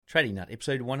Trading Nut,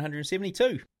 episode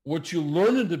 172. What you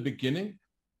learn in the beginning,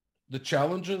 the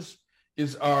challenges,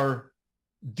 is our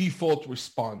default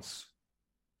response.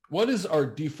 What is our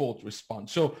default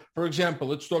response? So, for example,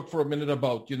 let's talk for a minute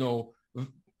about,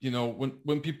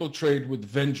 when people trade with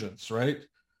vengeance, right?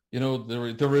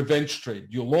 The revenge trade.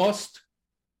 You lost,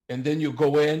 and then you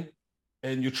go in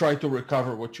and you try to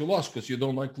recover what you lost because you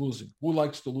don't like losing. Who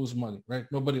likes to lose money, right?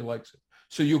 Nobody likes it.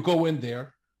 So you go in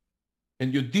there,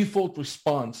 and your default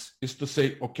response is to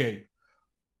say, okay,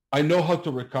 I know how to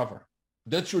recover.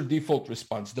 That's your default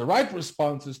response. The right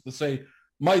response is to say,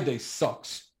 my day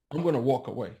sucks. I'm going to walk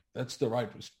away. That's the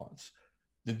right response.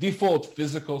 The default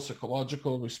physical,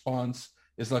 psychological response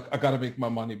is like, I got to make my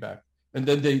money back. And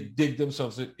then they dig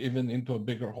themselves even into a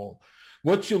bigger hole.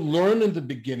 What you learn in the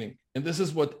beginning, and this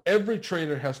is what every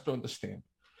trader has to understand,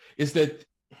 is that,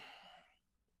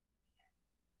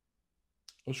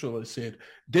 how shall I say it?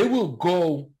 They will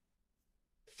go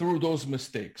through those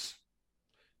mistakes.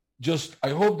 Just, I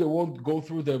hope they won't go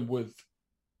through them with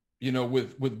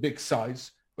big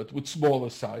size, but with smaller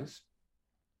size.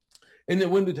 And then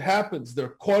when it happens,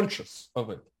 they're conscious of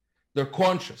it. They're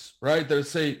conscious, right? They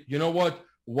say, you know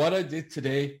what I did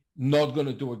today, not going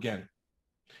to do again.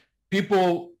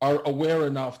 People are aware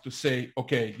enough to say,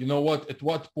 okay, you know what? At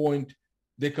what point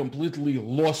they completely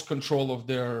lost control of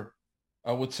their,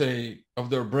 I would say,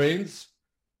 of their brains,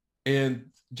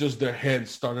 and just their heads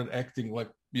started acting like,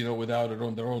 without it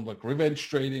on their own, like revenge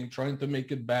trading, trying to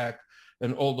make it back,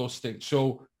 and all those things.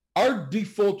 So our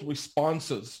default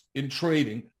responses in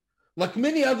trading, like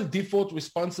many other default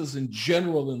responses in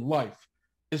general in life,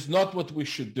 is not what we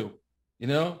should do.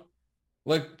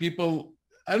 Like people,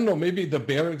 I don't know, maybe the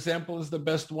bear example is the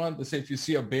best one. They say if you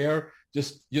see a bear,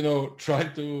 just, try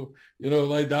to,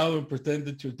 lie down and pretend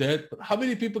that you're dead. But how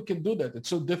many people can do that? It's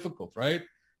so difficult, right?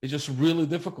 It's just really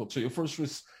difficult. So your first,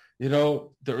 the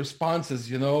response is,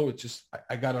 it's just,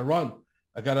 I got to run.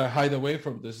 I got to hide away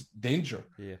from this danger.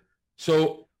 Yeah.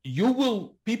 So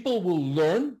people will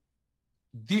learn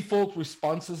default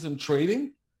responses in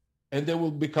trading, and they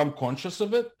will become conscious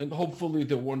of it, and hopefully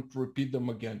they won't repeat them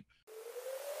again.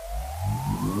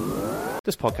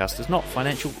 This podcast is not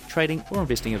financial, trading, or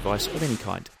investing advice of any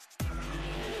kind.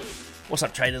 What's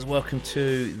up, traders? Welcome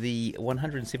to the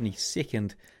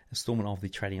 172nd installment of the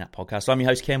Trading Nut podcast. I'm your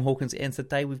host, Cam Hawkins, and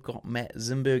today we've got Matt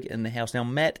Zimberg in the house. Now,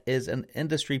 Matt is an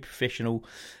industry professional.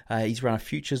 He's run a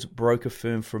futures broker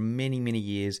firm for many, many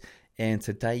years. And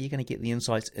today you're going to get the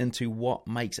insights into what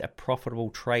makes a profitable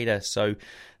trader. So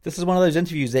this is one of those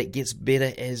interviews that gets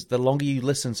better as the longer you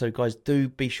listen. So guys, do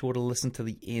be sure to listen to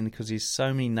the end because there's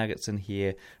so many nuggets in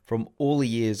here from all the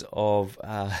years of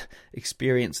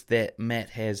experience that Matt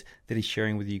has that he's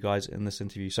sharing with you guys in this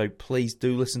interview. So please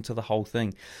do listen to the whole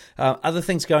thing. Other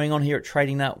things going on here at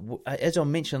Trading Nut. As I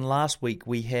mentioned last week,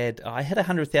 I had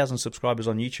 100,000 subscribers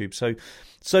on YouTube.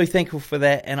 So thankful for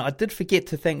that. And I did forget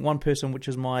to thank one person, which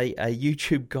is my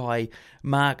YouTube guy,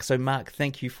 Mark. So Mark,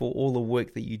 thank you for all the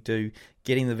work that you do,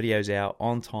 getting the videos out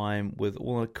on time with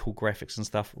all the cool graphics and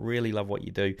stuff. Really love what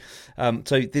you do.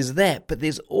 So there's that, but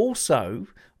there's also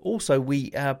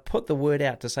we put the word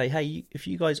out to say, hey, if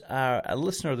you guys are a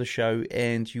listener of the show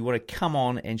and you want to come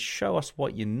on and show us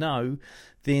what you know,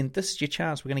 then this is your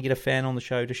chance. We're going to get a fan on the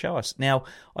show to show us. Now,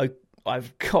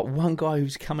 I've got one guy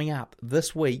who's coming up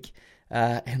this week,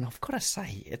 and I've got to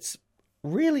say, it's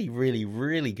really, really,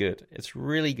 really good. It's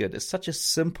really good. It's such a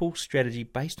simple strategy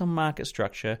based on market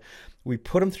structure. We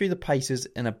put him through the paces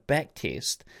in a back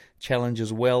test challenge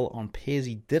as well on pairs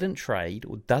he didn't trade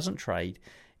or doesn't trade,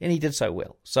 and he did so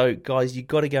well. So guys, you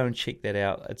got to go and check that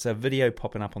out. It's a video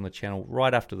popping up on the channel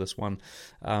right after this one.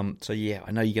 So yeah,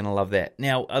 I know you're going to love that.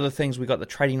 Now, other things, we got the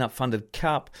Trading Nut Funded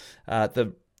Cup.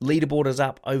 The leaderboard is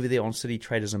up over there on City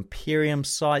Traders Imperium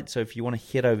site, so if you want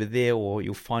to head over there, or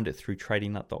you'll find it through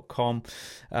tradingnut.com.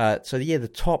 So yeah,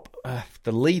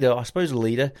 the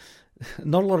leader,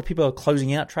 not a lot of people are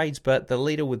closing out trades, but the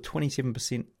leader with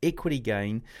 27% equity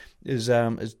gain is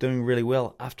doing really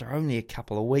well after only a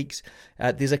couple of weeks.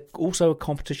 There's also a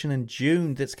competition in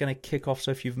June that's going to kick off, so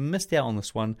if you've missed out on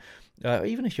this one,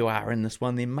 even if you are in this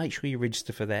one, then make sure you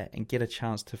register for that and get a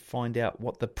chance to find out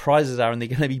what the prizes are, and they're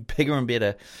going to be bigger and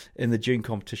better in the June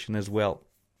competition as well.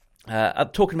 I'm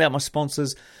talking about my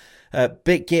sponsors.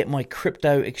 BitGet, my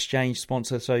crypto exchange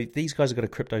sponsor. So these guys have got a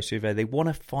crypto survey. They want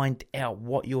to find out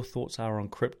what your thoughts are on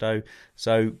crypto.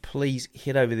 So please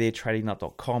head over there,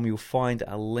 tradingnut.com. You'll find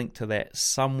a link to that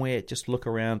somewhere. Just look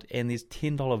around, and there's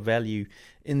 $10 value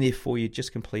in there for you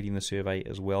just completing the survey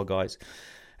as well, guys.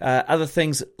 Other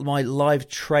things, my live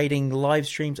trading live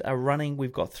streams are running.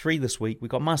 We've got 3 this week.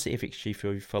 We've got Master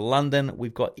FX for London.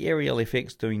 We've got Ariel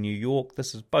FX doing New York.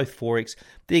 This is both Forex.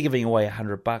 They're giving away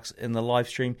 $100 in the live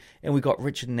stream. And we've got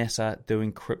Richard Nasser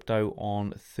doing crypto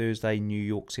on Thursday, New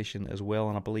York session as well.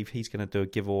 And I believe he's going to do a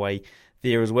giveaway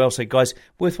there as well. So guys,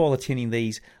 worthwhile attending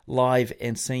these live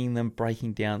and seeing them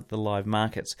breaking down the live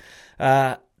markets.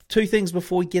 2 things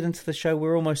before we get into the show.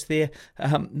 We're almost there.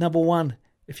 Number 1,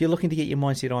 if you're looking to get your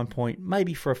mindset on point,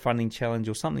 maybe for a funding challenge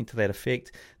or something to that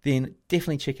effect, then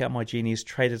definitely check out my Genius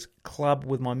Traders Club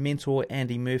with my mentor,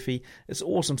 Andy Murphy. It's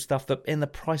awesome stuff, and the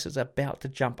price is about to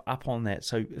jump up on that.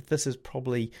 So this is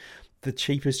probably the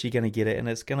cheapest you're going to get it, and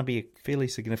it's going to be a fairly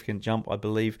significant jump, I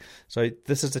believe. So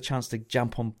this is a chance to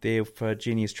jump on there for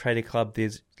Genius Trader Club.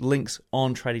 There's links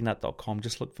on tradingnut.com.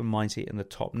 Just look for Mindset in the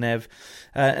top nav.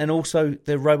 And also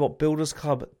the Robot Builders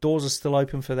Club, doors are still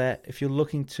open for that. If you're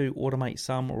looking to automate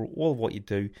some or all of what you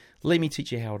do, let me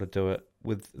teach you how to do it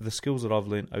with the skills that I've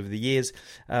learned over the years.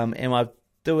 And I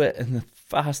do it in the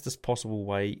fastest possible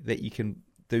way that you can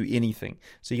do anything.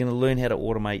 So you're going to learn how to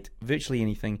automate virtually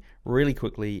anything really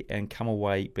quickly and come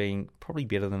away being probably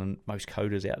better than most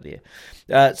coders out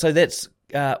there. So that's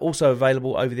also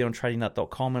available over there on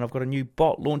tradingnut.com, and I've got a new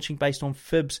bot launching based on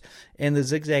fibs and the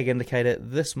zigzag indicator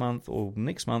this month or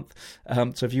next month.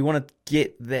 So if you want to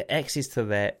get the access to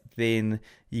that, then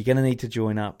you're going to need to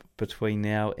join up between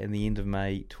now and the end of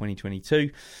May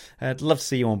 2022. I'd love to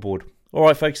see you on board. All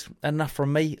right, folks, enough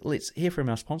from me. Let's hear from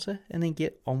our sponsor and then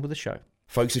get on with the show.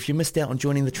 Folks, if you missed out on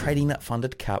joining the Trading Nut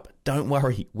Funded Cup, don't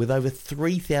worry. With over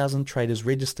 3,000 traders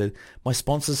registered, my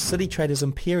sponsors City Traders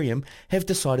Imperium have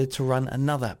decided to run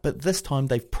another, but this time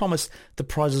they've promised the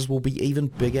prizes will be even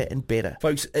bigger and better.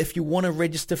 Folks, if you want to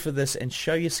register for this and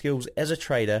show your skills as a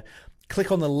trader, click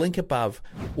on the link above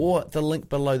or the link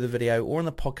below the video or in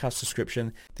the podcast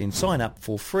description, then sign up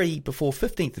for free before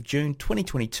 15th of June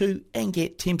 2022 and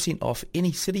get 10% off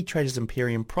any City Traders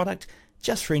Imperium product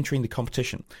just for entering the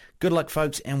competition. Good luck,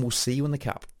 folks, and we'll see you in the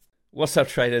cup. What's up,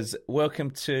 traders?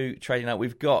 Welcome to Trading Nut.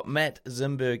 We've got Matt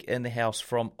Zimberg in the house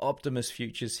from Optimus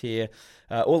Futures here,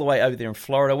 all the way over there in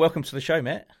Florida. Welcome to the show,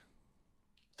 Matt.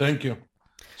 Thank you.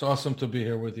 It's awesome to be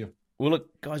here with you. Well,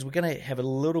 look, guys, we're going to have a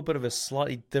little bit of a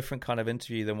slightly different kind of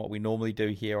interview than what we normally do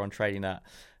here on Trading Nut,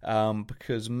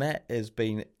 because Matt has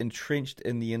been entrenched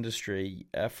in the industry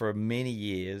for many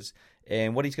years.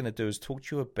 And what he's going to do is talk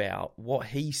to you about what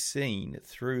he's seen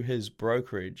through his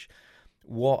brokerage.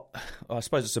 What I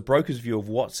suppose it's a broker's view of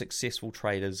what successful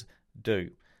traders do,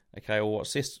 okay, or what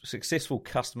successful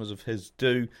customers of his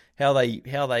do, how they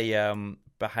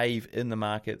behave in the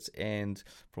markets, and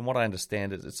from what I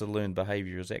understand, it's a learned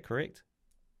behavior. Is that correct?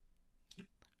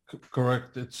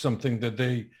 Correct. It's something that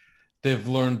they've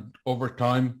learned over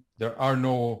time. There are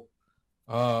no,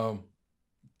 I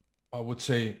would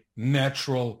say,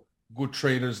 natural good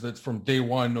traders that from day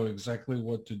one know exactly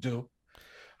what to do.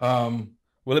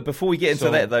 Well, before we get into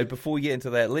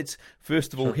that, let's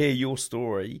first of all hear your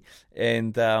story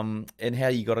and how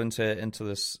you got into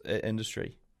this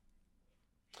industry.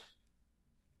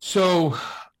 So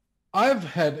I've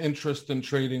had interest in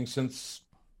trading since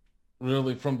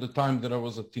really from the time that I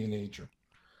was a teenager.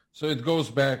 So it goes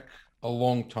back a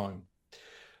long time.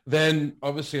 Then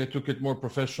obviously I took it more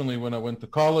professionally when I went to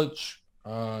college.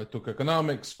 I took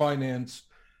economics, finance,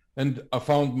 and I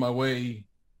found my way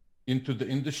into the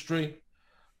industry.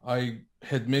 I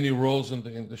had many roles in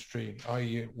the industry.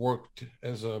 I worked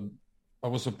I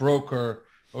was a broker,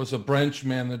 I was a branch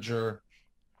manager.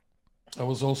 I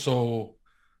was also,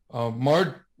 I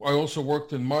also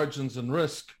worked in margins and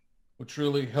risk, which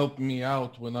really helped me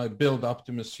out when I built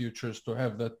Optimus Futures to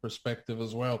have that perspective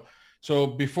as well. So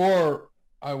before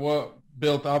I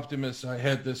built Optimus, I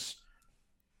had this,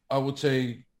 I would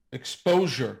say,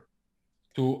 exposure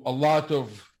to a lot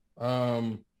of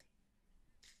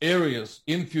areas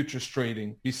in futures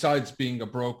trading besides being a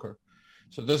broker.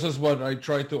 So this is what I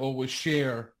try to always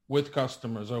share with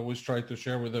customers. I always try to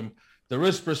share with them the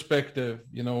risk perspective,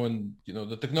 and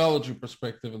the technology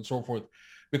perspective and so forth.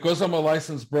 Because I'm a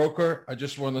licensed broker, I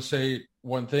just want to say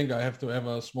one thing. I have to have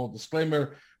a small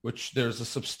disclaimer, which there's a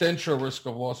substantial risk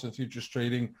of loss in futures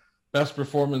trading. Past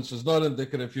performance is not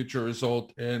indicative of future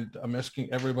result, and I'm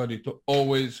asking everybody to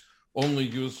always only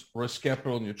use risk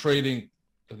capital in your trading,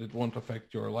 that it won't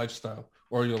affect your lifestyle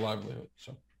or your livelihood.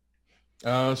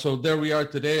 So there we are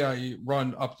today. I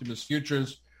run Optimus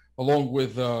Futures along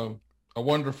with a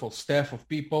wonderful staff of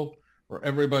people where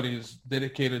everybody is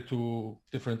dedicated to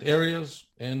different areas,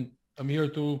 and I'm here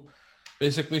to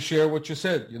basically share what you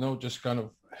said, just kind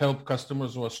of help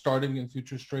customers who are starting in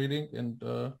futures trading and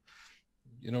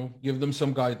give them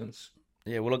some guidance.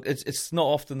 Yeah, well, look, it's not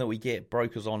often that we get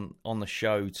brokers on the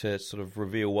show to sort of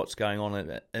reveal what's going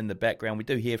on in the background. We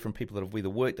do hear from people that have either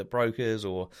worked at brokers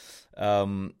or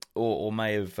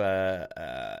may have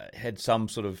had some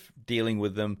sort of dealing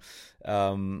with them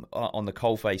on the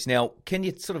coalface. Now, can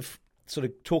you sort of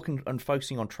talking and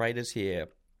focusing on traders here?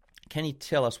 Can you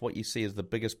tell us what you see as the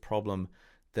biggest problem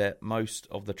that most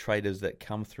of the traders that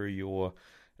come through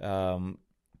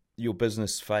your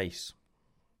business face?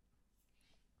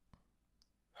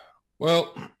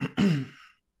 Well,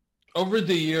 over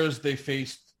the years, they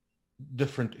faced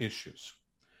different issues.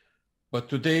 But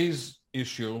today's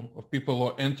issue of people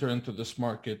who enter into this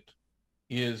market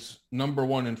is, number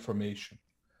one, information.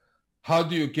 How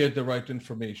do you get the right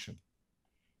information?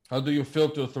 How do you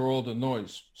filter through all the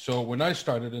noise? So when I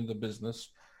started in the business,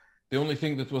 the only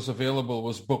thing that was available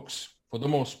was books for the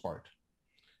most part.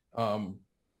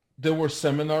 There were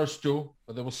seminars too,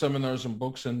 but there were seminars and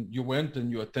books, and you went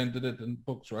and you attended it in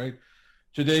books, right?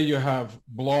 Today you have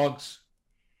blogs,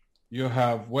 you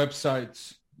have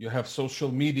websites, you have social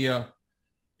media,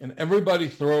 and everybody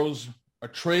throws a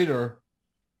trader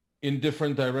in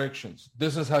different directions.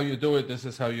 This is how you do it, this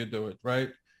is how you do it, right?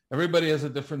 Everybody has a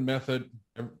different method,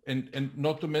 and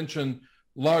not to mention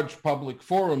large public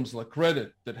forums like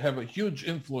Reddit that have a huge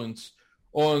influence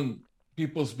on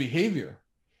people's behavior.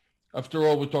 After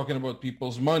all, we're talking about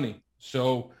people's money.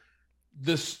 So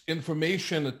this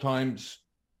information at times,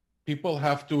 people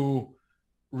have to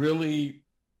really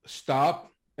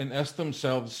stop and ask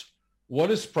themselves, what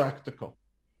is practical?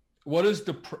 What is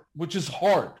which is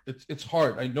hard. It's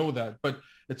hard. I know that. But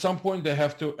at some point they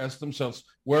have to ask themselves,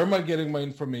 where am I getting my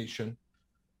information?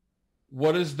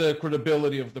 What is the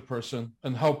credibility of the person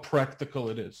and how practical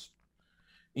it is?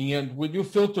 And when you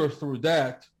filter through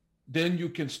that, then you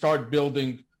can start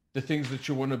building the things that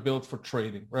you want to build for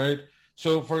trading, right?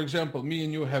 So for example, me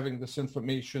and you having this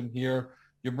information here,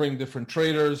 you bring different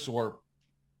traders or,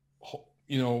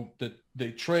 that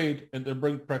they trade and they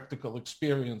bring practical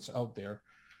experience out there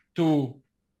to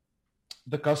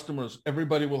the customers.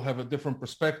 Everybody will have a different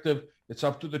perspective. It's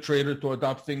up to the trader to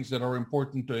adopt things that are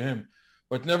important to him.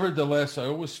 But nevertheless, I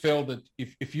always feel that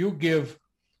if you give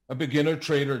a beginner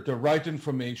trader the right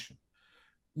information,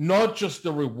 not just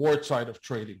the reward side of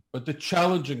trading, but the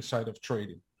challenging side of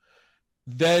trading,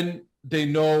 then they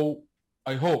know,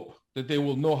 I hope, that they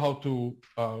will know how to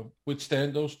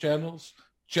withstand those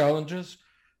challenges,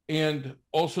 and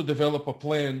also develop a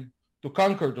plan to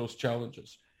conquer those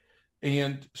challenges.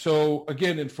 And so,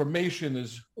 again, information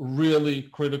is really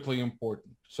critically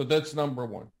important. So that's number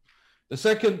one. The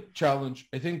second challenge,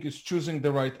 I think, is choosing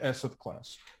the right asset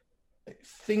class. I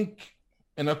think,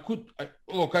 and I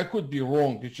could be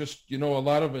wrong. It's just, a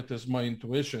lot of it is my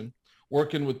intuition,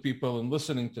 working with people and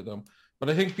listening to them. But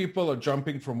I think people are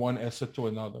jumping from one asset to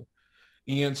another.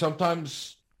 And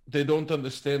sometimes they don't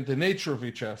understand the nature of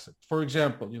each asset. For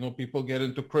example, people get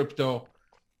into crypto,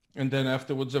 and then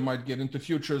afterwards they might get into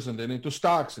futures and then into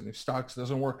stocks. And if stocks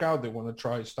doesn't work out, they want to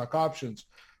try stock options.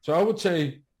 So I would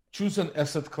say choose an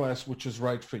asset class which is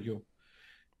right for you.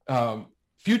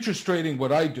 Futures trading,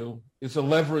 what I do, is a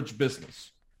leverage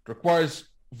business. It requires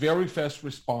very fast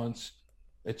response.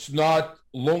 It's not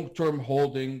long-term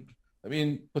holding. I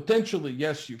mean, potentially,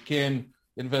 yes, you can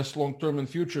invest long-term in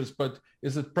futures, but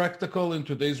is it practical in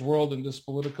today's world, in this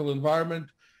political environment?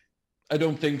 I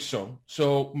don't think so.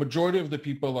 So majority of the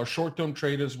people are short-term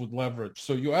traders with leverage.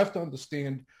 So you have to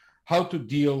understand how to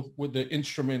deal with the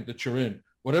instrument that you're in,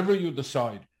 whatever you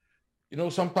decide.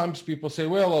 Sometimes people say,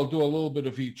 well, I'll do a little bit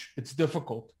of each. It's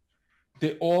difficult.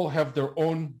 They all have their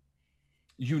own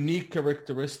unique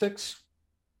characteristics.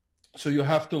 So you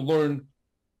have to learn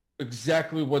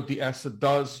exactly what the asset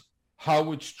does,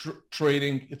 how it's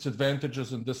trading, its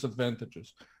advantages and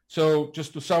disadvantages. So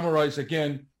just to summarize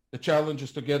again, the challenge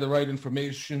is to get the right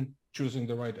information, choosing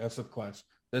the right asset class.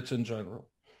 That's in general.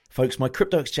 Folks, my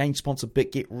crypto exchange sponsor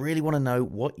BitGet really want to know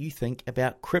what you think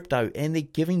about crypto, and they're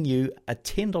giving you a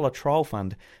 $10 trial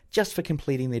fund just for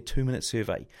completing their 2-minute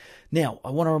survey. Now, I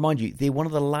want to remind you, they're one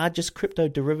of the largest crypto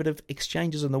derivative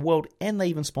exchanges in the world, and they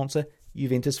even sponsor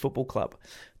Juventus Football Club.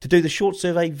 To do the short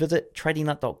survey, visit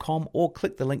tradingnut.com or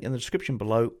click the link in the description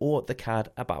below or the card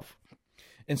above.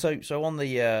 And so on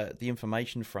the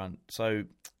information front, so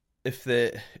have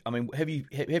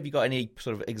you got any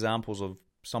sort of examples of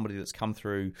somebody that's come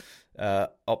through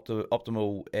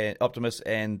Optimus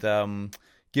and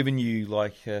given you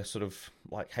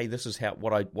hey, this is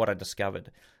what I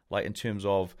discovered, like in terms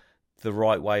of the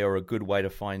right way or a good way to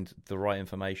find the right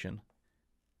information?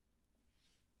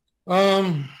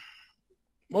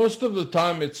 Most of the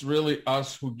time it's really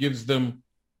us who gives them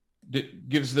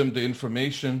the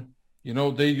information.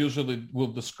 They usually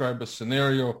will describe a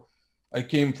scenario. I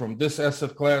came from this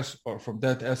asset class or from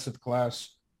that asset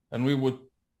class, and we would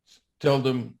tell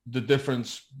them the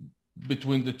difference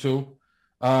between the two.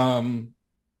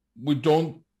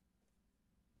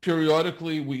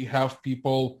 Periodically, we have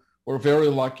people, we're very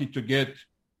lucky to get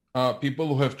people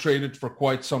who have traded for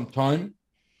quite some time.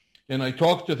 And I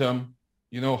talk to them,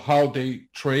 how they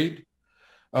trade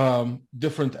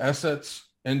different assets.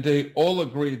 And they all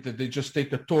agree that they just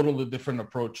take a totally different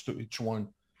approach to each one.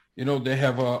 They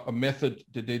have a method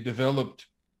that they developed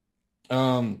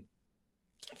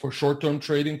for short-term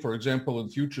trading, for example, in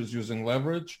futures using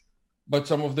leverage. But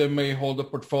some of them may hold a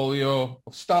portfolio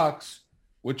of stocks,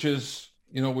 which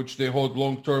they hold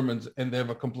long-term, and they have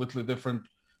a completely different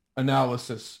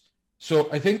analysis. So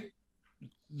I think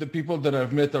the people that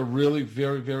I've met are really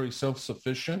very, very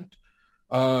self-sufficient.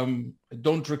 I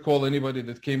don't recall anybody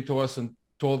that came to us and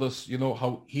told us,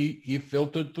 how he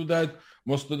filtered to that.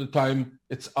 Most of the time,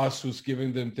 it's us who's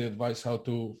giving them the advice how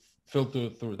to filter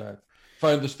through that. If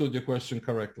I understood your question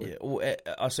correctly. Yeah, well,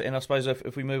 and I suppose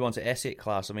if we move on to asset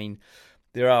class, I mean,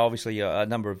 there are obviously a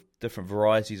number of different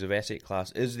varieties of asset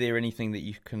class. Is there anything that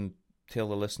you can tell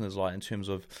the listeners, like, in terms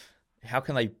of how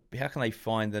can they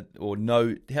find that, or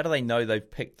know, how do they know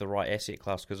they've picked the right asset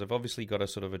class? Because they've obviously got to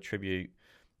sort of attribute,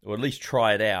 or at least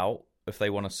try it out if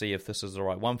they want to see if this is the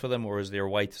right one for them, or is there a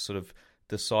way to sort of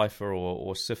decipher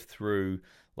or sift through,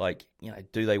 like,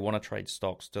 do they want to trade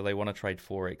stocks? Do they want to trade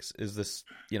Forex? Is this,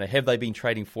 have they been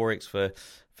trading Forex for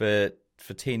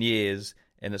 10 years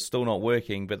and it's still not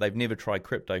working, but they've never tried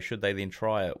crypto? Should they then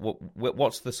try it?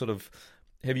 What's the sort of,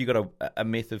 have you got a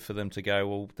method for them to go,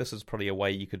 well, this is probably a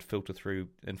way you could filter through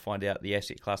and find out the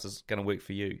asset class is going to work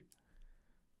for you?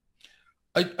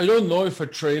 I don't know if a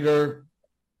trader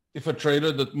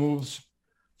that moves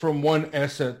from one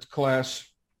asset class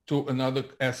to another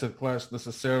asset class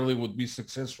necessarily would be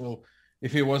successful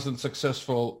if he wasn't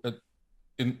successful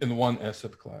in one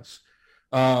asset class.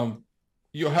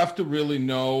 You have to really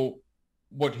know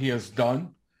what he has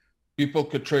done. People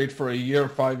could trade for a year,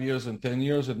 5 years, and 10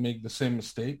 years and make the same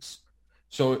mistakes.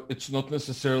 So it's not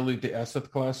necessarily the asset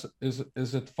class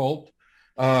is at fault,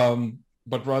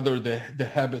 but rather the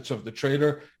habits of the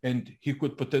trader. And he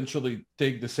could potentially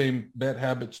take the same bad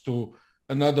habits to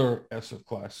another asset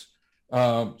class.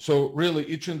 So really,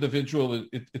 each individual,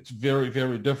 it's very,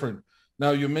 very different.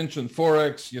 Now, you mentioned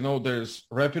Forex. There's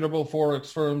reputable Forex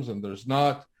firms and there's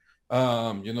not.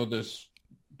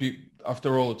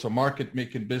 After all, it's a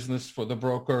market-making business for the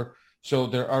broker. So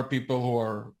there are people who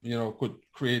are, could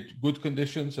create good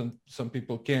conditions and some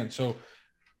people can't. So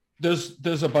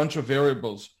there's a bunch of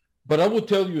variables. But I will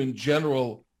tell you in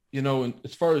general,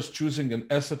 as far as choosing an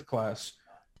asset class,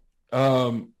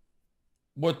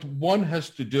 what one has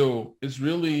to do is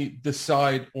really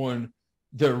decide on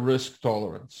their risk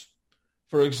tolerance.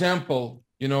 For example,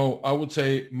 I would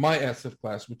say my asset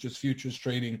class, which is futures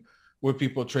trading, where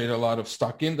people trade a lot of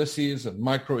stock indices and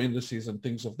micro indices and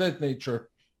things of that nature,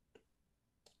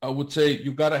 I would say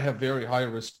you got to have very high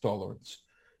risk tolerance.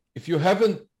 If you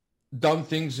haven't done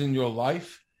things in your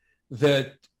life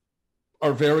that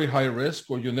are very high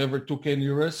risk, or you never took any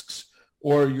risks,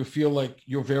 or you feel like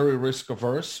you're very risk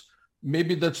averse,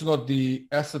 maybe that's not the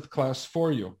asset class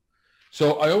for you.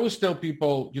 So I always tell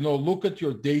people, look at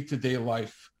your day-to-day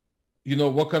life.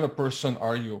 What kind of person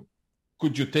are you?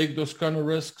 Could you take those kind of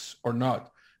risks or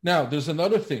not? Now, there's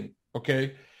another thing,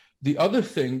 okay? The other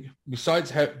thing,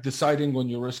 besides deciding on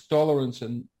your risk tolerance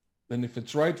and if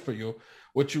it's right for you,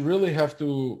 what you really have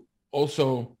to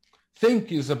also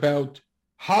think is about,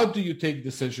 how do you take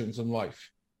decisions in life?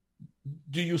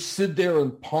 Do you sit there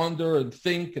and ponder and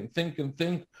think and think and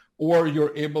think, or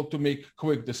you're able to make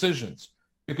quick decisions?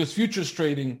 Because futures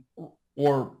trading,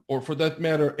 or for that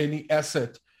matter, any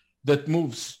asset that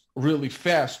moves really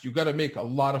fast, you got to make a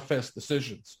lot of fast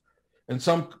decisions. And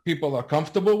some people are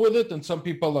comfortable with it and some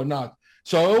people are not.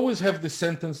 So I always have this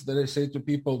sentence that I say to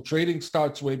people: trading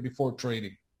starts way before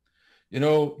trading.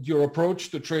 Your approach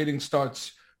to trading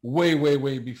starts way, way,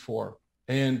 way before.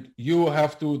 And you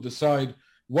have to decide,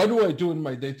 what do I do in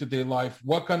my day-to-day life?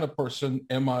 What kind of person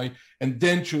am I? And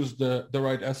then choose the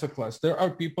right asset class. There are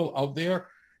people out there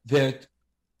that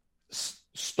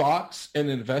stocks and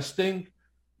investing,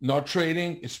 not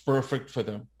trading, is perfect for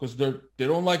them, because they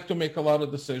don't like to make a lot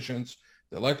of decisions.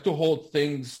 They like to hold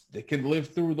things. They can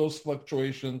live through those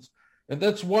fluctuations. And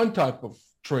that's one type of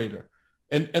trader.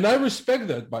 And I respect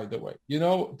that, by the way.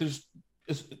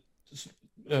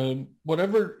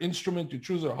 Whatever instrument you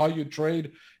choose or how you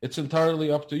trade, it's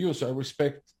entirely up to you. So I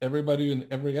respect everybody in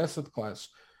every asset class.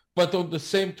 But at the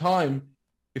same time,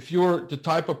 if you're the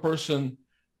type of person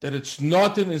that it's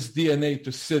not in his DNA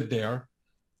to sit there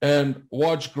and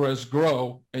watch grass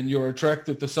grow, and you're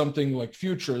attracted to something like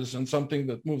futures and something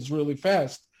that moves really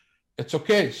fast, it's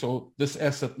okay. So this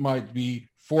asset might be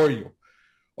for you.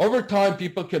 Over time,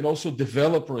 people can also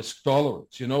develop risk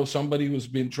tolerance. Somebody who's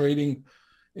been trading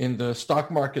in the stock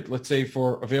market, let's say,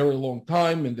 for a very long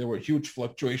time, and there were huge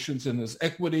fluctuations in his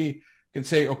equity, can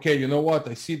say, okay, you know what?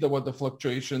 I see what the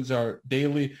fluctuations are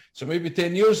daily. So maybe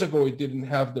 10 years ago, he didn't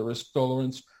have the risk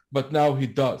tolerance, but now he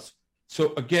does.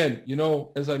 So again,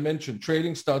 as I mentioned,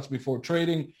 trading starts before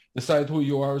trading. Decide who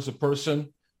you are as a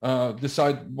person,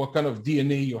 decide what kind of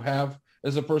DNA you have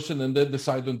as a person, and then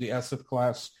decide on the asset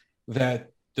class that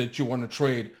you want to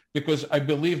trade. Because I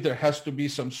believe there has to be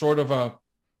some sort of a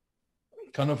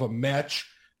kind of a match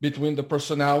between the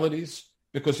personalities.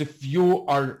 Because if you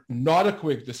are not a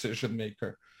quick decision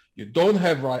maker, you don't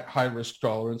have high risk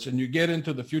tolerance, and you get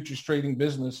into the futures trading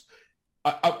business,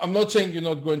 I'm not saying you're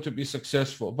not going to be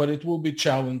successful, but it will be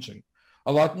challenging,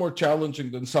 a lot more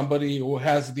challenging than somebody who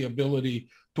has the ability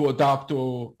to adapt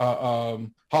to a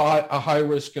high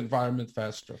risk environment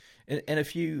faster. And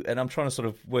I'm trying to sort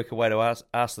of work a way to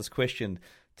ask this question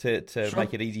to sure,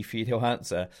 make it easy for you to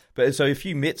answer. But so if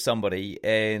you met somebody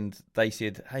and they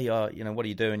said, hey, what are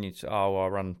you doing? You say, I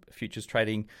run a futures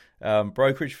trading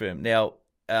brokerage firm. Now,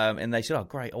 and they said, oh,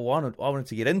 great, I wanted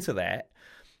to get into that.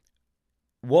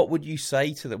 What would you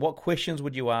say to them? What questions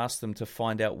would you ask them to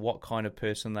find out what kind of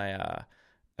person they are,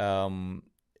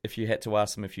 if you had to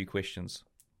ask them a few questions?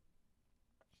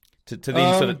 To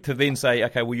then say,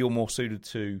 okay, well, you're more suited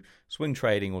to swing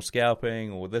trading or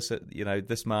scalping or this,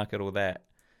 this market or that.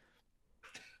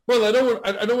 Well, I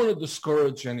don't want to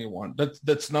discourage anyone.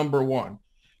 That's number one,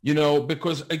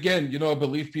 because again, I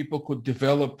believe people could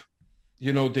develop,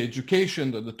 the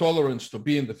education, the tolerance to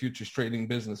be in the futures trading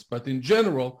business. But in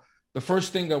general, the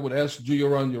first thing I would ask, do you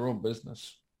run your own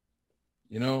business?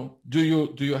 Do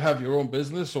you have your own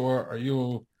business, or are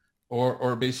you,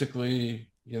 or basically,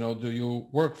 do you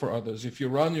work for others? If you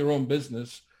run your own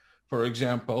business, for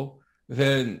example,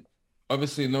 then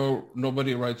obviously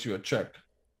nobody writes you a check.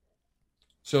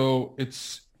 So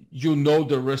it's,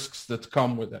 the risks that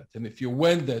come with that. And if you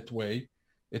went that way,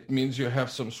 it means you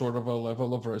have some sort of a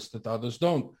level of risk that others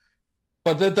don't.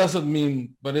 But that doesn't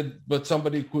mean, but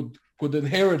somebody could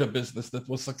inherit a business that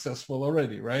was successful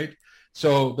already, right?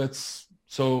 So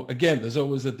again, there's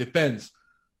always a depends.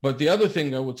 But the other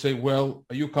thing I would say, well,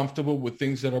 are you comfortable with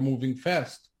things that are moving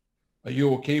fast? Are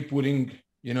you okay putting,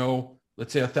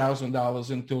 let's say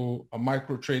 $1,000 into a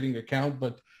micro trading account,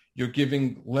 but you're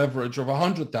giving leverage of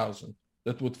 100,000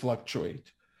 that would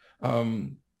fluctuate?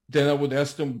 Then I would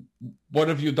ask them, what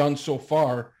have you done so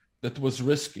far that was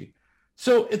risky?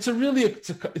 So it's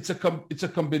a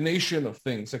combination of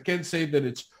things. I can't say that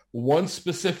it's one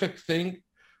specific thing,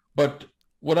 but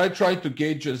what I try to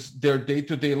gauge is their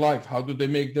day-to-day life. How do they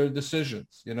make their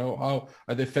decisions? How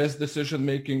are they fast decision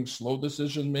making, slow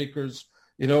decision makers?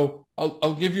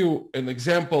 I'll give you an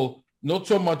example, not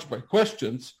so much by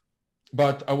questions,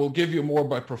 but I will give you more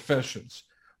by professions.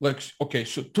 Like, okay,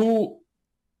 so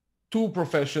two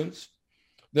professions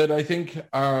that I think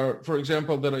are, for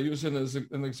example, that I use it as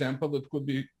an example that could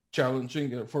be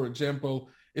challenging. For example,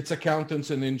 it's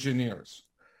accountants and engineers.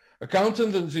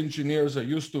 Accountants and engineers are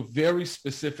used to very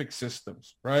specific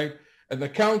systems, right? An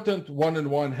accountant, 1 and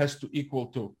 1 has to equal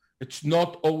 2. It's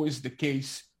not always the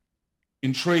case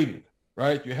in trading,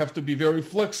 right? You have to be very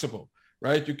flexible,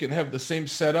 right? You can have the same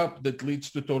setup that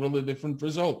leads to totally different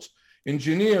results.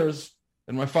 Engineers,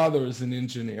 and my father is an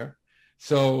engineer,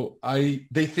 so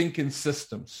they think in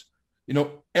systems.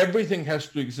 Everything has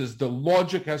to exist. The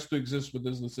logic has to exist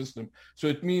within the system. So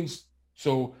it means,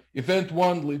 event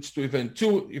 1 leads to event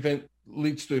 2, event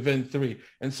leads to event 3.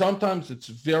 And sometimes it's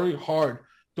very hard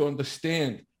to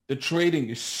understand that trading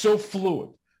is so fluid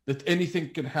that anything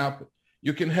can happen.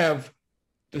 You can have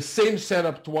the same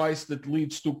setup twice that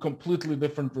leads to completely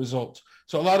different results.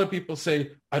 So a lot of people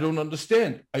say, I don't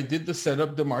understand. I did the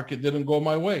setup, the market didn't go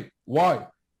my way. Why?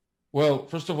 Well,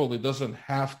 first of all, it doesn't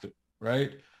have to,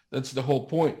 right? That's the whole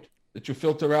point, that you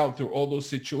filter out through all those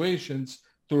situations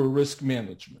through risk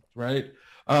management, right?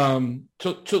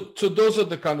 So those are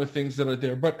the kind of things that are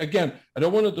there. But again, I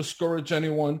don't want to discourage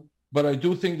anyone, but I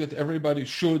do think that everybody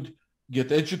should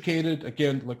get educated.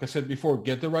 Again, like I said before,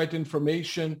 get the right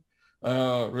information,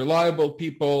 reliable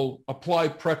people, apply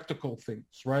practical things,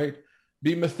 right?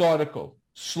 Be methodical,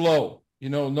 slow.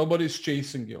 Nobody's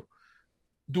chasing you.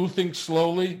 Do things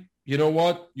slowly. You know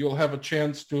what? You'll have a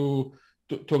chance to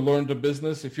learn the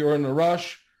business. If you're in a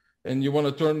rush and you want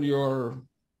to turn your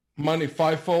money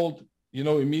fivefold,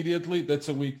 immediately, that's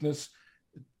a weakness.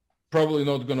 Probably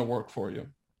not going to work for you.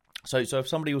 So if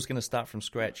somebody was going to start from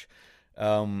scratch,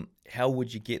 how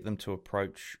would you get them to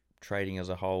approach trading as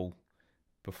a whole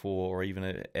before, or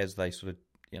even as they sort of,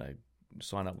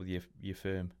 sign up with your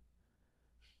firm?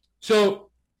 So,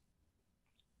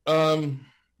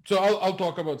 I'll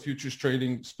talk about futures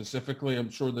trading specifically. I'm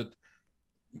sure that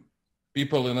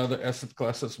people in other asset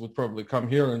classes would probably come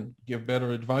here and give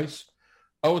better advice.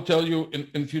 I would tell you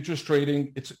in futures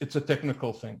trading, it's a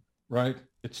technical thing, right?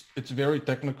 It's very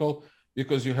technical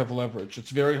because you have leverage.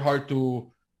 It's very hard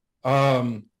to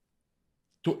add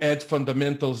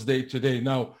fundamentals day to day.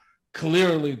 Now,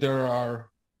 clearly there are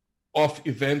off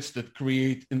events that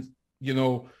create,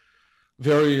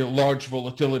 very large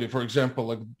volatility. For example,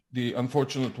 like the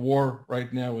unfortunate war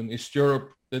right now in East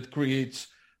Europe that creates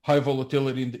high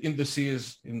volatility in the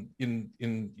indices, in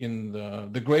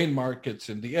the grain markets,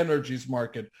 in the energies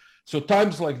market. So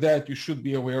times like that, you should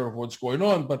be aware of what's going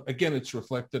on. But again, it's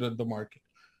reflected in the market.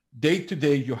 Day to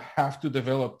day, you have to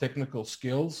develop technical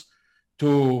skills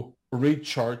to read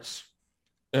charts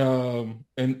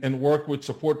and work with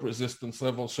support resistance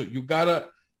levels. So you gotta,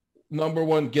 number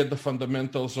one, get the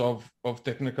fundamentals of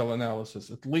technical analysis,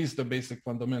 at least the basic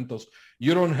fundamentals.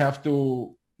 You don't have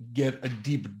to get a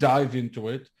deep dive into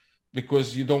it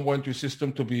because you don't want your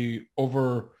system to be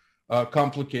over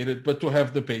complicated, but to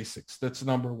have the basics. That's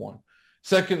number one.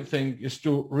 Second thing is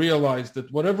to realize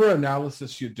that whatever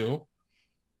analysis you do,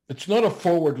 it's not a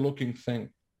forward-looking thing.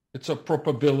 It's a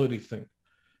probability thing.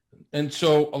 And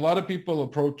so a lot of people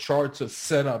approach charts as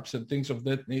setups and things of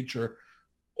that nature.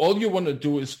 All you want to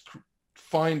do is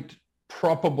find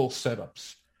probable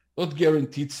setups, not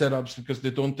guaranteed setups because they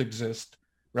don't exist,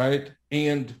 right?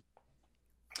 And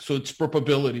so it's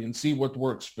probability and see what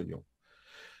works for you.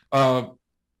 I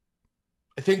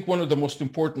think one of the most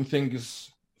important things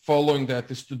following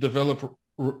that is to develop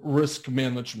risk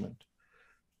management.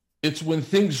 It's when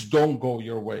things don't go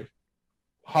your way.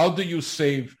 How do you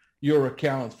save your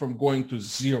account from going to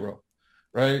zero,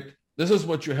 right? This is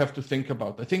what you have to think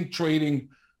about. I think trading,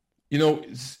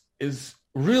 is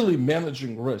really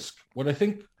managing risk. What I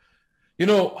think,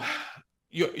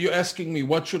 you're asking me,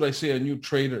 what should I say a new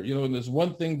trader? And there's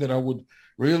one thing that I would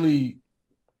really,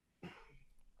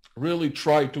 really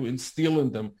try to instill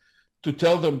in them, to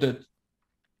tell them that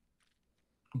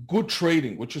good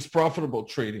trading, which is profitable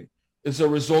trading, is a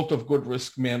result of good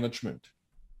risk management.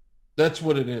 That's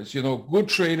what it is. Good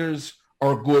traders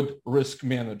are good risk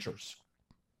managers.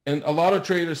 And a lot of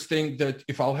traders think that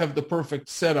if I'll have the perfect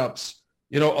setups,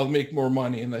 I'll make more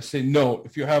money. And I say, no,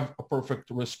 if you have a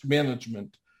perfect risk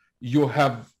management, you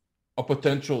have a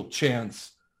potential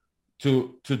chance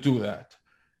to do that.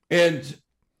 And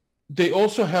they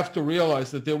also have to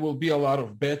realize that there will be a lot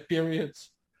of bad periods.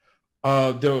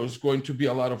 There's going to be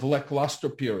a lot of lackluster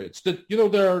periods that,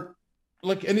 they're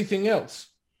like anything else.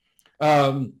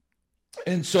 And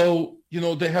so,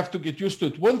 they have to get used to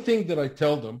it. One thing that I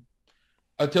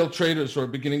tell traders who are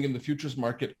beginning in the futures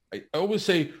market, I always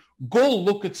say, go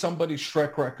look at somebody's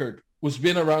track record who's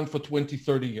been around for 20,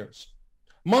 30 years,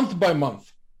 month by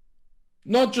month,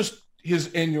 not just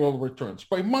his annual returns,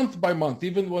 by month,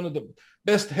 even one of the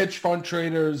best hedge fund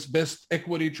traders, best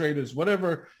equity traders,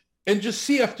 whatever, and just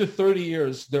see after 30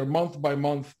 years, their month by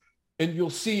month, and you'll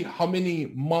see how many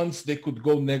months they could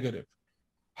go negative,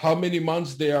 how many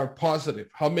months they are positive,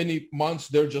 how many months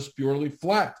they're just purely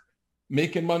flat,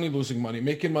 making money, losing money,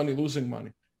 making money, losing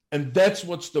money. And that's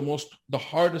what's the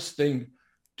hardest thing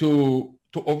to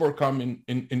overcome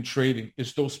in trading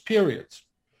is those periods.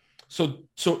 So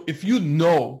if you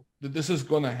know that this is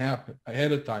going to happen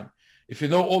ahead of time, if you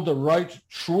know all the right,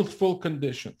 truthful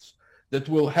conditions that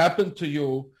will happen to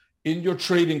you in your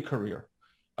trading career,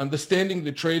 understanding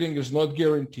that trading is not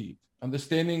guaranteed,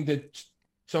 understanding that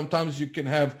sometimes you can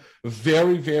have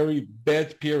very, very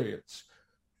bad periods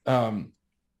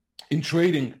in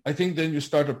trading, I think then you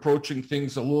start approaching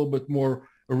things a little bit more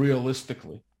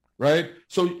realistically, right?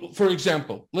 So, for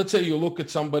example, let's say you look at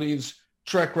somebody's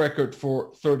track record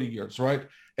for 30 years, right?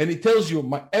 And he tells you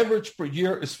my average per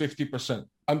year is 50%.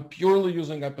 I'm purely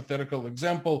using a hypothetical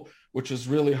example, which is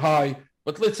really high.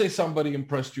 But let's say somebody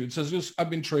impressed you and says, I've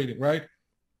been trading, right?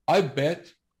 I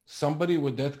bet somebody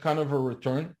with that kind of a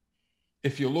return,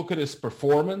 if you look at his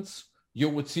performance, you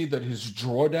would see that his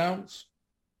drawdowns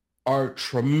are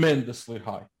tremendously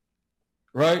high,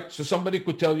 right? So somebody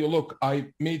could tell you, look, I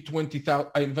made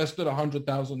I invested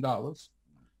 $100,000.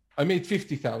 I made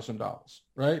 $50,000,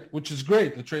 right? Which is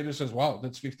great. The trader says, wow,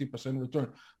 that's 50%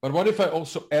 return. But what if I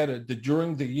also added that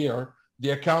during the year,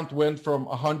 the account went from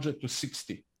 100 to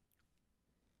 60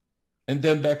 and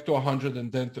then back to 100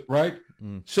 and then to, right?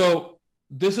 So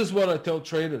this is what I tell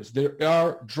traders. There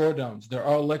are drawdowns. There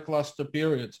are lackluster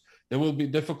periods. There will be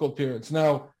difficult periods.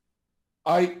 Now,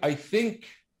 I think,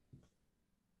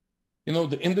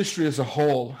 the industry as a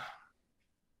whole,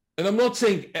 and I'm not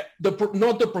saying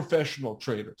not the professional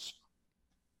traders,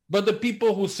 but the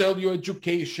people who sell you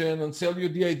education and sell you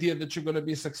the idea that you're going to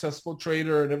be a successful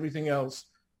trader and everything else,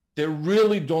 they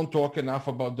really don't talk enough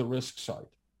about the risk side.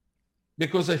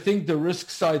 Because I think the risk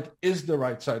side is the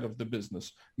right side of the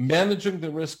business. Managing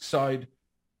the risk side,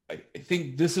 I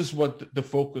think this is what the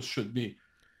focus should be.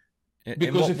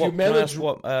 Because if you manage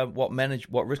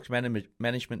what risk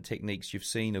management techniques you've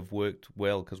seen have worked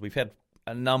well, because we've had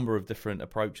a number of different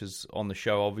approaches on the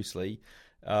show, obviously.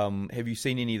 Have you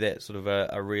seen any that sort of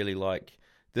are really like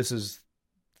this is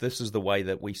the way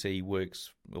that we see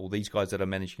works, or these guys that are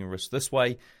managing risk this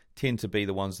way tend to be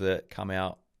the ones that come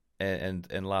out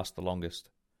and last the longest?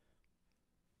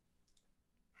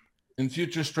 In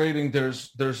futures trading,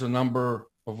 there's a number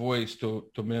of ways to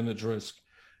manage risk.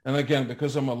 And again,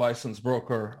 because I'm a licensed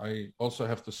broker, I also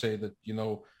have to say that,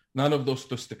 none of those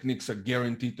techniques are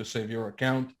guaranteed to save your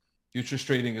account. Futures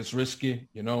trading is risky.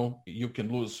 You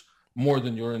can lose more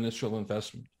than your initial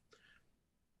investment.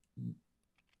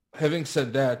 Having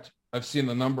said that, I've seen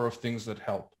a number of things that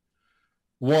help.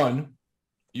 One,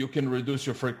 you can reduce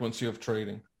your frequency of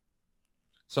trading.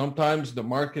 Sometimes the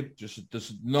market just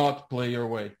does not play your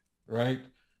way, right?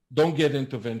 Don't get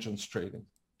into vengeance trading.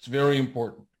 It's very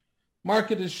important.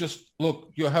 Market is just,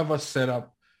 look, you have a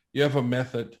setup, you have a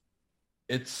method.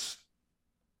 It's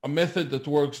a method that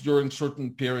works during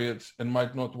certain periods and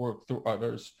might not work through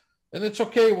others. And it's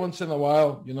okay once in a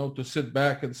while, to sit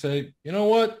back and say, you know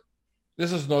what?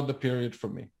 This is not the period for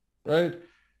me, right?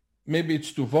 Maybe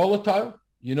it's too volatile.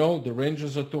 The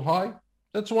ranges are too high.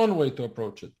 That's one way to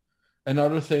approach it.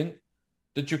 Another thing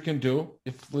that you can do,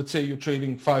 if let's say you're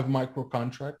trading 5 micro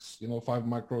contracts, 5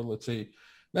 micro, let's say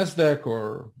NASDAQ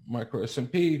or micro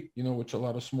S&P, which a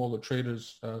lot of smaller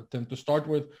traders tend to start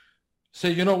with,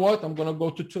 say, you know what, I'm going to go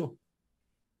to 2.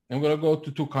 I'm going to go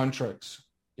to 2 contracts,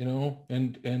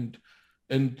 and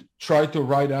try to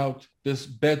ride out this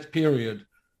bad period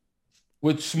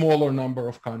with smaller number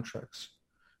of contracts.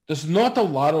 There's not a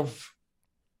lot of,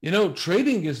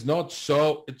 trading is not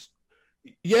so, it's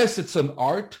an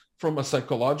art from a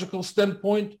psychological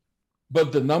standpoint,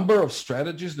 but the number of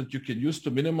strategies that you can use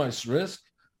to minimize risk,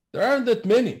 there aren't that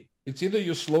many. It's either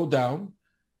you slow down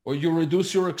or you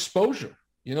reduce your exposure.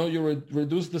 You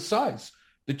reduce the size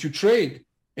that you trade.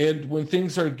 And when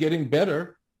things are getting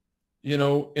better,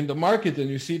 in the market, and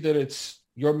you see that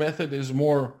your method is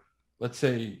more, let's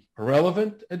say,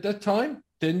 relevant at that time,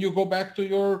 then you go back to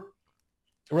your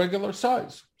regular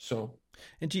size. So.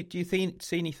 And do you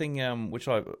see anything which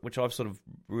I've sort of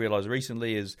realised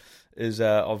recently is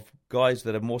of guys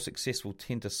that are more successful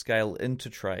tend to scale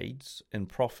into trades and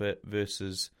profit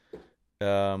versus,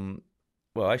 do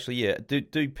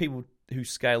people who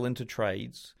scale into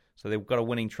trades, so they've got a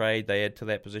winning trade, they add to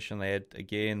that position, they add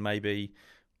again maybe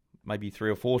 3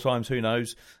 or 4 times, who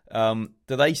knows? Do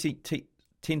they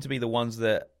tend to be the ones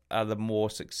that are the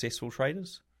more successful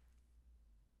traders?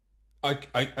 I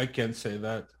can't say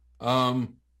that. I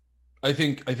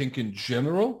think in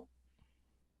general,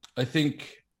 I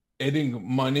think adding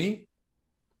money,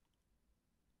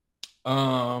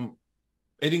 adding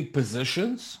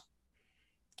positions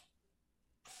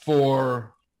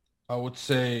for, I would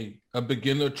say, a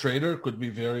beginner trader could be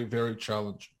very, very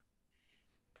challenging.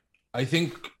 I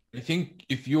think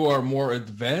if you are more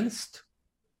advanced,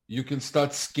 you can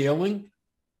start scaling.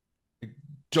 I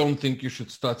don't think you should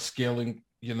start scaling,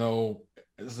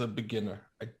 as a beginner.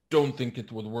 I don't think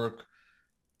it would work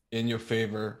in your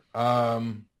favor.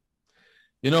 I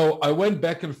went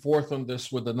back and forth on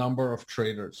this with a number of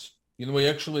traders.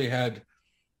 I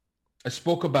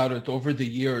spoke about it over the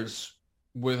years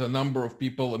with a number of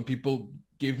people, and people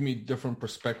gave me different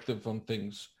perspective on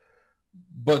things.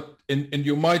 But, and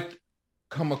you might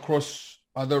come across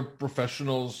other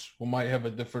professionals who might have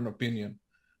a different opinion.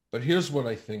 But here's what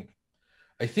I think.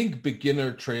 I think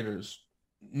beginner traders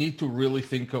need to really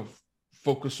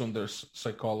focus on their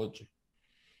psychology.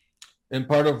 And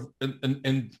part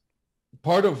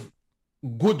of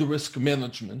good risk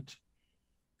management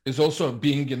is also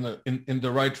being in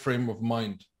the right frame of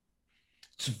mind.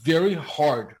 It's very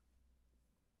hard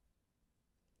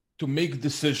to make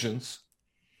decisions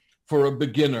for a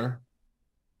beginner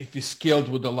if he's scaled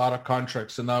with a lot of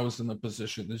contracts and now is in a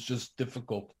position. It's just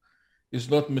difficult.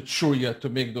 He's not mature yet to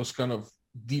make those kind of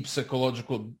deep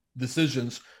psychological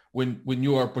decisions when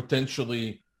you are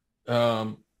potentially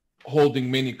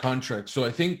holding many contracts. So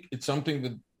I think it's something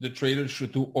that the traders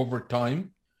should do over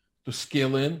time to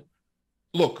scale in.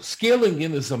 Look, scaling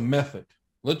in is a method.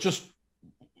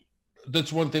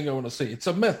 That's one thing I want to say. It's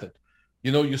a method.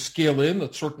 You scale in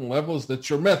at certain levels. That's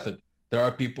your method. There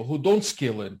are people who don't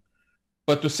scale in.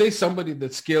 But to say somebody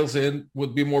that scales in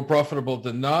would be more profitable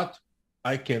than not,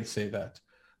 I can't say that.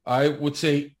 I would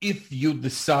say if you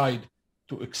decide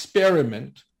to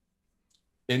experiment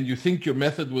and you think your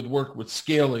method would work with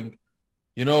scaling,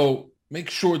 make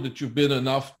sure that you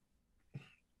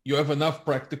have enough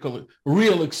practical,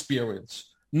 real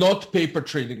experience, not paper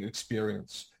trading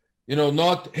experience.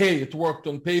 Not, hey, it worked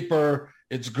on paper,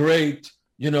 it's great,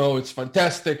 it's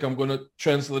fantastic, I'm going to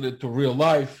translate it to real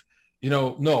life.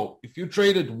 No, if you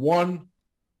traded one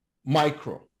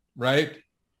micro, right?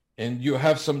 And you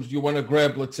want to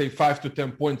grab, let's say 5 to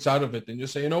 10 points out of it. And you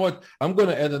say, you know what, I'm going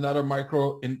to add another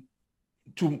micro in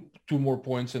two more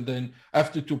points. And then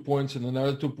after 2 points and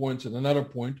another 2 points and another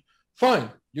point,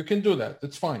 fine. You can do that.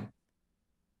 That's fine.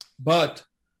 But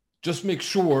just make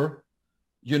sure,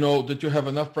 that you have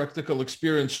enough practical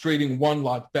experience trading one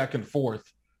lot back and forth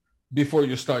before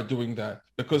you start doing that.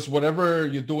 Because whatever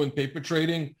you do in paper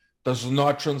trading does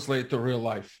not translate to real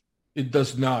life. It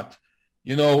does not.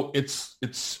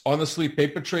 It's honestly,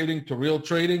 paper trading to real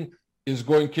trading is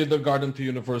going kindergarten to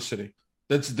university.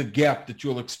 That's the gap that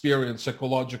you'll experience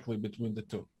psychologically between the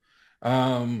two.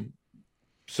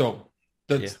 So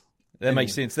that's... Yeah. That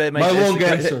makes sense. That makes my long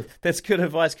answer. That's good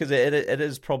advice, because it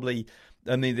is probably,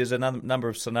 there's a number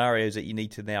of scenarios that you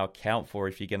need to now account for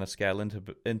if you're going to scale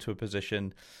into a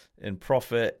position in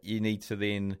profit. You need to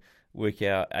then work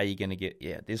out, are you going to get,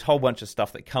 there's a whole bunch of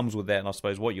stuff that comes with that. And I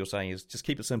suppose what you're saying is just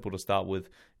keep it simple to start with.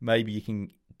 Maybe you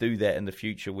can do that in the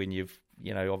future when you've,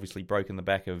 obviously broken the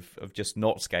back of just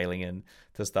not scaling in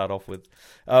to start off with.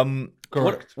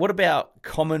 Correct. What about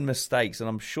common mistakes? And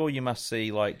I'm sure you must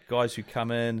see like guys who come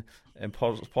in and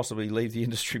possibly leave the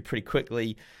industry pretty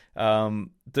quickly, do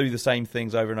the same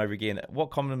things over and over again.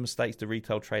 What common mistakes do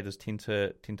retail traders tend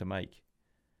to make?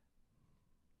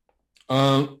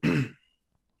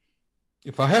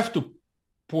 If I have to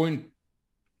point,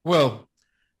 well,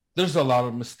 there's a lot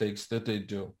of mistakes that they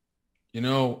do,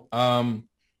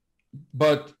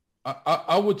 but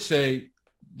I would say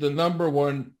the number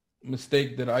one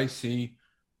mistake that I see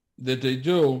that they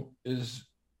do is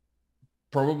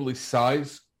probably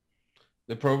size.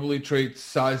 They probably trade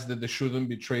size that they shouldn't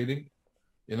be trading.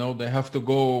 They have to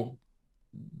go,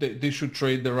 they should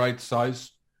trade the right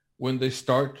size when they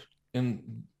start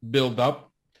and build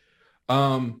up.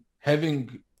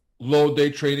 Having low day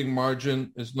trading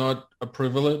margin is not a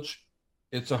privilege.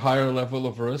 It's a higher level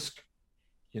of risk.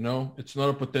 It's not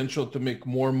a potential to make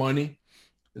more money.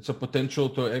 It's a potential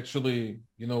to actually,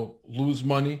 lose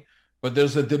money. But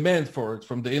there's a demand for it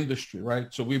from the industry,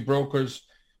 right? So we brokers,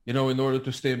 in order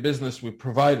to stay in business, we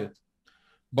provide it.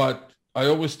 But I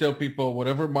always tell people,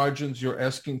 whatever margins you're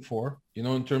asking for,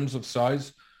 in terms of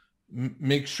size,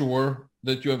 make sure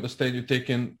that you understand you're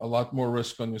taking a lot more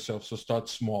risk on yourself. So start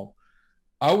small.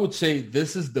 I would say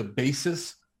this is the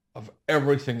basis of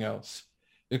everything else.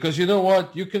 Because you know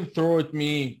what? You can throw at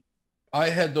me. I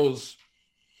had those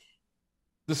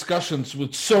discussions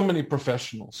with so many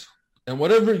professionals. And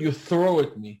whatever you throw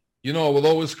at me, I will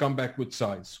always come back with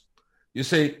size. You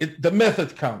say the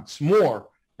method counts more.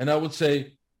 And I would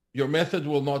say your method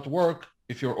will not work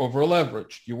if you're over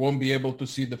leveraged. You won't be able to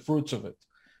see the fruits of it.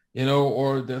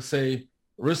 Or they'll say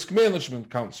risk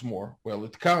management counts more. Well,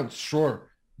 it counts,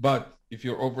 sure. But if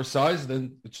you're oversized,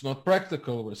 then it's not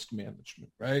practical risk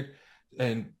management, right?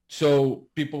 And so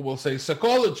people will say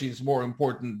psychology is more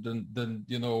important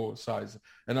than size.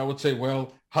 And I would say,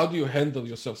 well, how do you handle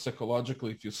yourself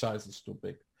psychologically if your size is too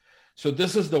big? So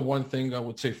this is the one thing I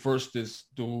would say first is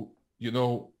do,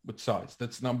 with size.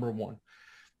 That's number one.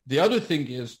 The other thing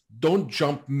is don't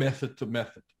jump method to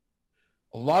method.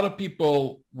 A lot of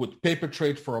people would paper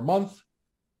trade for a month,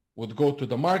 would go to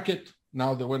the market.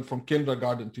 Now they went from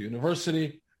kindergarten to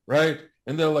university, right?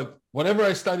 And they're like, whatever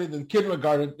I studied in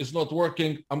kindergarten is not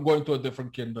working. I'm going to a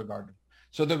different kindergarten.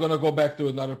 So they're going to go back to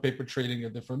another paper trading, a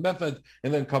different method,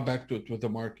 and then come back to it with the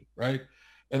market, right?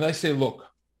 And I say, look,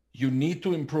 you need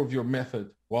to improve your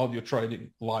method while you're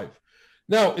trading live.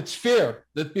 Now, it's fair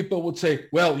that people would say,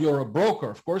 well, you're a broker.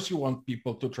 Of course, you want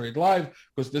people to trade live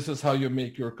because this is how you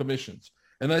make your commissions.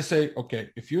 And I say, okay,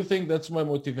 if you think that's my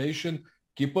motivation,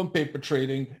 keep on paper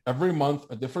trading every month,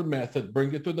 a different method,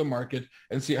 bring it to the market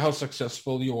and see how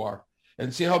successful you are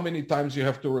and see how many times you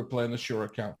have to replenish your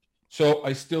account. So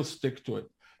I still stick to it.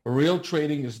 Real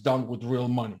trading is done with real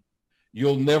money.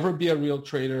 You'll never be a real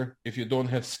trader if you don't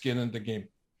have skin in the game.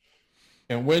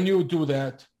 And when you do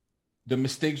that, the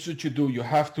mistakes that you do, you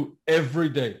have to every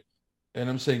day, and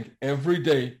I'm saying every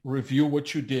day, review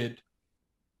what you did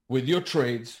with your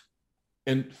trades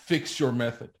and fix your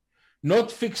method.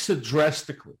 Not fix it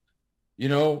drastically.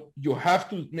 You have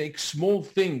to make small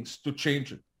things to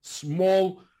change it,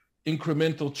 small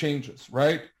incremental changes,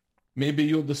 right? Maybe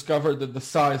you'll discover that the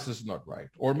size is not right,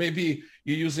 or maybe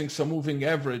you're using some moving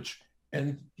average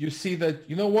and you see that,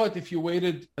 you know what, if you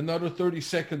waited another 30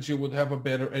 seconds, you would have a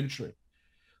better entry,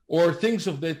 or things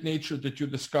of that nature that you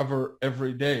discover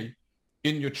every day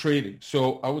in your trading.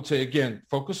 So I would say, again,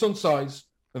 focus on size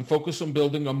and focus on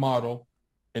building a model,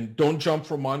 and don't jump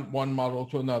from one model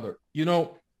to another.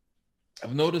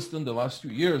 I've noticed in the last 2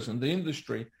 years in the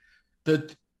industry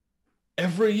that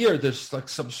every year there's like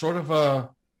some sort of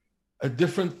a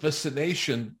different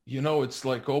fascination. It's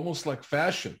like almost like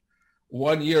fashion.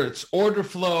 One year it's order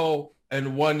flow,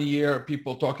 and one year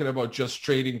people talking about just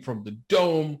trading from the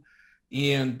dome.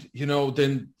 And,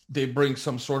 then they bring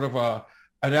some sort of a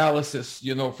analysis,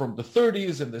 from the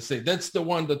 30s, and they say, that's the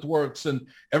one that works, and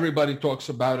everybody talks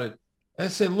about it. And I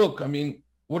say, look,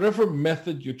 whatever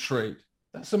method you trade,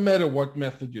 doesn't matter what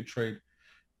method you trade,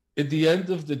 at the end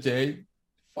of the day,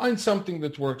 find something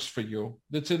that works for you,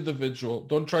 that's individual.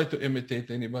 Don't try to imitate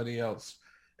anybody else.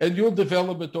 And you'll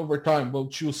develop it over time.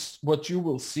 What you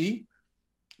will see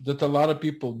that a lot of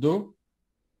people do,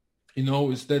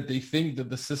 is that they think that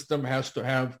the system has to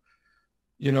have,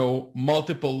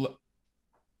 multiple,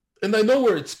 and I know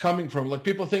where it's coming from. Like,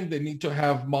 people think they need to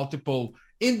have multiple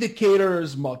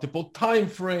indicators, multiple time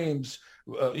frames,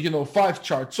 5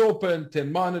 charts open,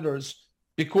 10 monitors,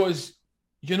 because,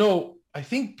 I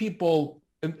think people,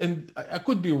 and I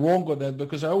could be wrong on that,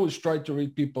 because I always try to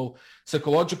read people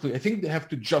psychologically. I think they have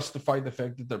to justify the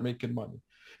fact that they're making money.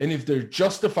 And if they're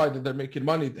justified that they're making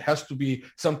money, it has to be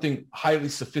something highly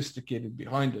sophisticated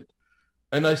behind it.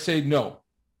 And I say, no.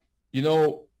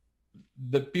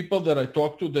 The people that I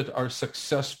talk to that are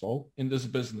successful in this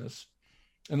business,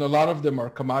 and a lot of them are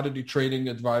commodity trading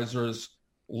advisors,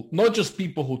 not just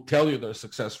people who tell you they're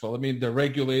successful. They're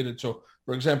regulated. So,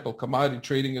 for example, commodity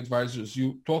trading advisors,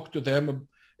 you talk to them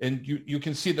and you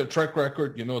can see their track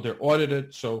record. They're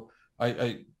audited. So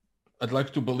I'd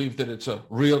like to believe that it's a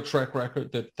real track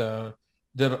record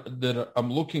that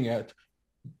I'm looking at.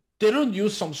 They don't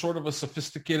use some sort of a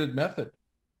sophisticated method.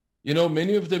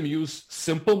 Many of them use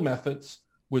simple methods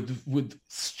with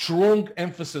strong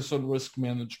emphasis on risk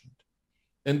management.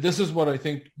 And this is what I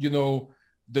think,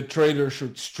 the trader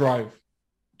should strive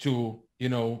to,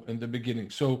 in the beginning.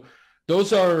 So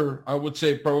those are, I would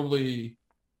say, probably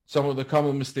some of the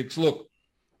common mistakes. Look,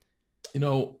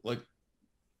 like,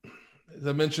 as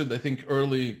I mentioned, I think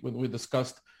early when we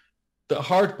discussed, the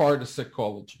hard part is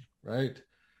psychology, right?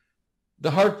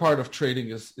 The hard part of trading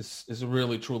is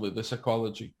really, truly the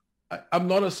psychology. I'm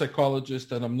not a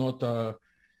psychologist, and I'm not a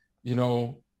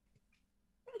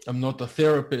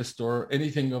therapist or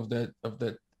anything of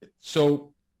that.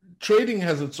 So trading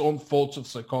has its own faults of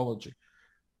psychology.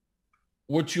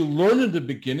 What you learn in the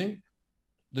beginning,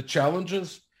 the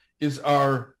challenges, is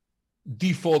our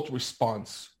default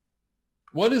response.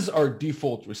 What is our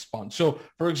default response? So,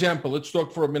 for example, let's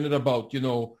talk for a minute about,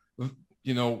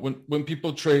 when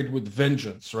people trade with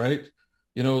vengeance, right?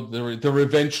 The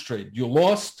revenge trade. You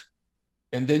lost,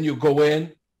 and then you go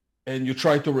in and you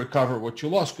try to recover what you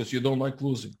lost because you don't like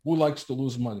losing. Who likes to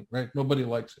lose money, right? Nobody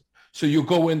likes it. So you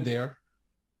go in there,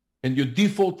 and your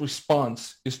default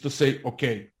response is to say,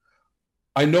 okay,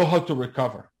 I know how to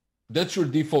recover. That's your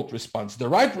default response. The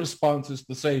right response is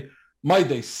to say, my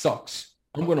day sucks.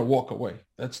 I'm going to walk away.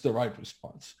 That's the right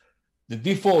response. The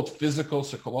default physical,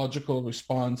 psychological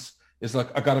response is like,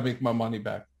 I got to make my money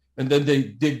back. And then they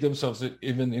dig themselves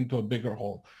even into a bigger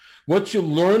hole. What you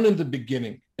learn in the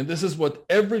beginning, and this is what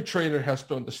every trader has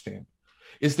to understand,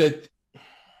 is that,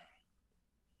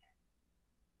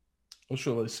 how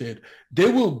shall I say it?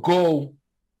 They will go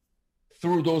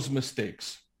through those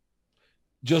mistakes.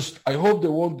 Just, I hope they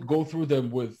won't go through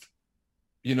them with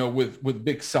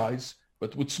big size,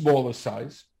 but with smaller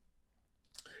size.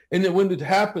 And then when it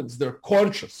happens, they're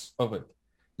conscious of it.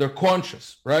 They're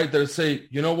conscious, right? They say,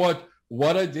 you know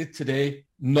what I did today,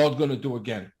 not going to do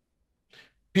again.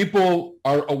 People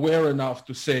are aware enough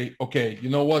to say, okay, you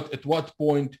know what? At what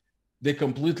point they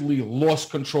completely lost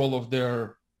control of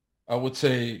their, I would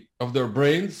say, of their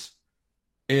brains,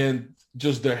 and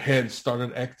just their heads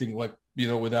started acting like,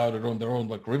 without it on their own,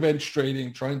 like revenge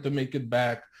trading, trying to make it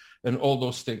back, and all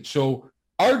those things. So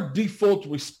our default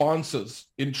responses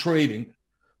in trading,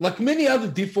 like many other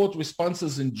default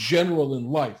responses in general in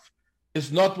life,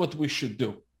 is not what we should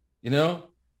do.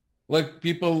 Like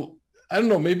people, I don't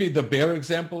know, maybe the bear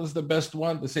example is the best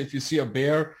one. They say if you see a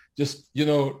bear, just,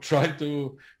 try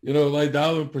to, lie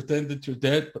down and pretend that you're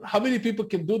dead. But how many people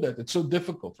can do that? It's so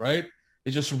difficult, right?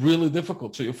 It's just really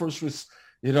difficult. So your first,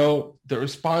 the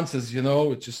response is,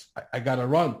 it's just, I got to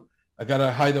run. I got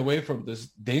to hide away from this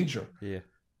danger. Yeah.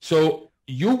 So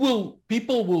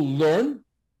people will learn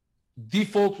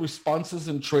default responses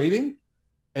in trading,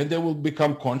 and they will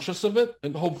become conscious of it,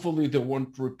 and hopefully they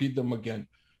won't repeat them again.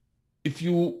 If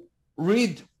you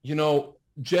read,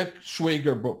 Jack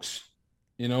Schwager books,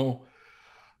 he's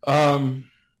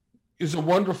a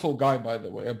wonderful guy, by the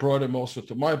way. I brought him also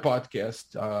to my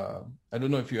podcast. I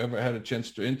don't know if you ever had a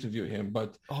chance to interview him,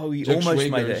 but he Jack almost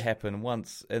Schwager's, made it happen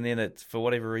once, and then it, for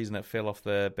whatever reason, it fell off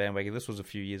the bandwagon. This was a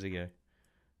few years ago.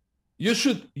 You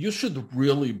should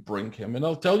really bring him, and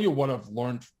I'll tell you what I've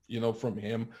learned, from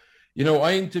him.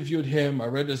 I interviewed him. I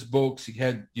read his books. He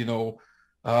had, he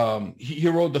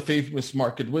wrote the famous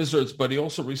Market Wizards, but he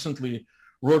also recently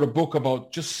wrote a book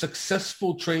about just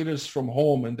successful traders from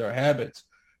home and their habits.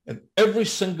 And every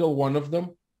single one of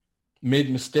them made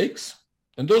mistakes.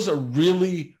 And those are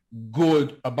really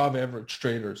good, above average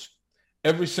traders.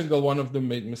 Every single one of them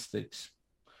made mistakes.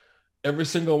 Every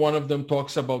single one of them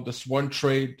talks about this one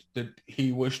trade that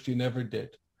he wished he never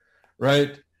did,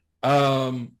 right?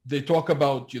 They talk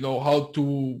about,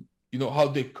 how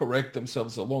they correct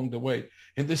themselves along the way.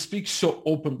 And they speak so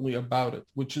openly about it,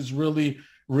 which is really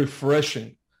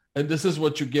refreshing. And this is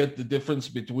what you get the difference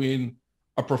between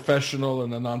a professional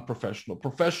and a non-professional.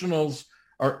 Professionals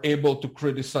are able to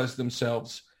criticize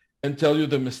themselves and tell you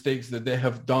the mistakes that they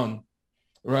have done,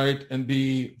 right? And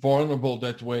be vulnerable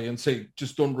that way and say,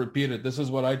 just don't repeat it. This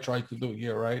is what I try to do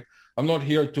here, right? I'm not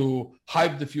here to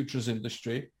hype the futures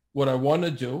industry. What I want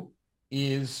to do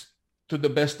is, to the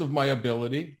best of my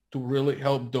ability, to really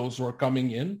help those who are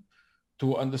coming in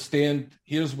to understand,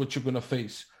 here's what you're going to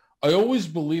face. I always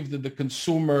believe that the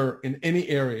consumer in any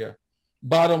area,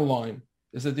 bottom line,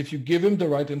 is that if you give him the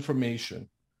right information,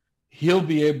 he'll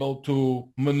be able to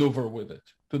maneuver with it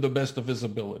to the best of his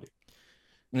ability.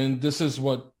 And this is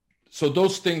so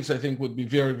those things I think would be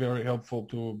very, very helpful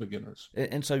to beginners.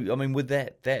 And so, I mean, with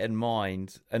that in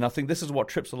mind, and I think this is what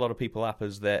trips a lot of people up,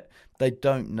 is that they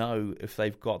don't know if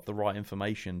they've got the right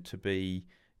information to be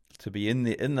in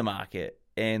the market,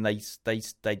 and they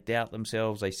doubt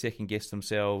themselves, they second guess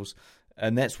themselves,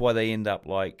 and that's why they end up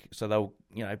so they'll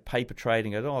paper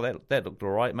trading, go, oh, that looked all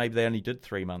right. Maybe they only did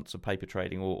 3 months of paper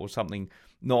trading or something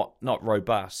not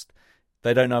robust.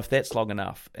 They don't know if that's long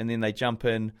enough, and then they jump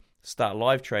in, start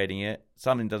live trading it,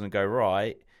 something doesn't go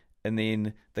right, and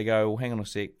then they go, well, hang on a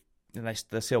sec, and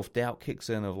the self-doubt kicks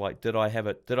in of did I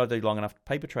do long enough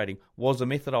paper trading? Was the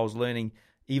method I was learning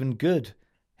even good?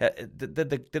 Did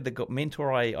the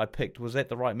mentor I picked, was that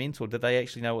the right mentor? Did they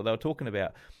actually know what they were talking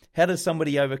about? How does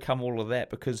somebody overcome all of that?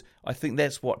 Because I think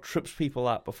that's what trips people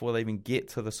up before they even get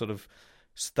to the sort of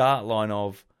start line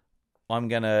of, I'm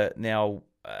going to now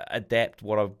adapt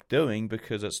what I'm doing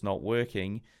because it's not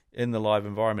working in the live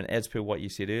environment, as per what you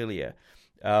said earlier.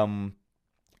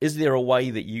 Is there a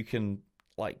way that you can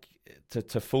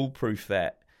to foolproof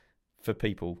that for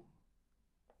people?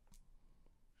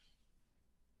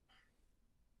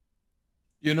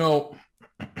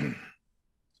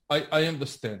 I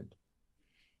understand.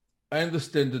 I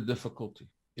understand the difficulty.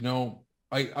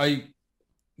 I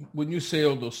when you say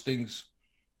all those things,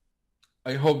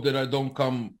 I hope that I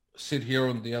don't sit here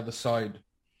on the other side,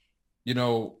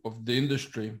 of the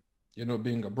industry,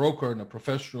 being a broker and a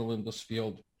professional in this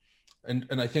field.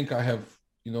 And I think I have,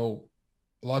 a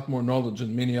lot more knowledge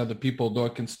than many other people, though I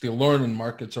can still learn and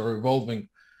markets are evolving.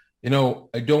 I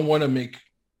don't want to make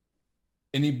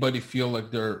anybody feel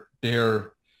like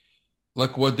they're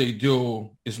like what they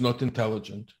do is not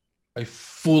intelligent. I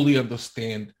fully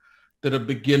understand that a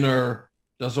beginner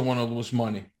doesn't want to lose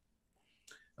money.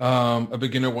 A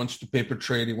beginner wants to paper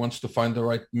trade. He wants to find the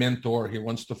right mentor. He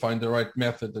wants to find the right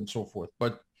method and so forth.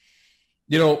 But,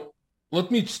 let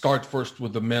me start first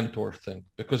with the mentor thing,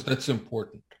 because that's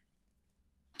important.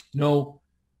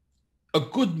 A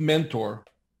good mentor,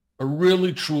 a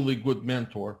really, truly good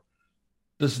mentor,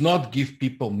 does not give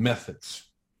people methods.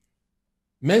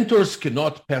 Mentors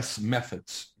cannot pass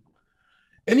methods.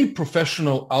 Any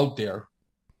professional out there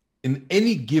in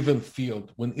any given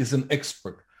field, when is an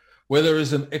expert, whether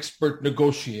is an expert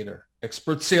negotiator,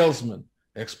 expert salesman,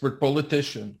 expert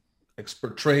politician,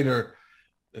 expert trader,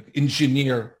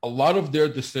 engineer, a lot of their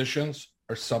decisions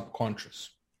are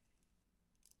subconscious.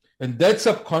 And that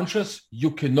subconscious,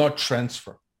 you cannot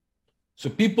transfer. So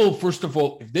people, first of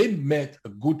all, if they met a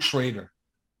good trader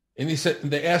and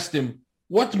they asked him,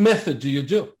 what method do you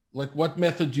do? What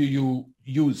method do you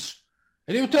use?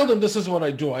 And he would tell them, this is what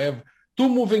I do. I have 2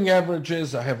 moving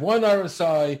averages. I have 1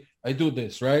 RSI. I do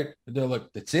this, right? And they're like,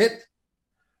 that's it?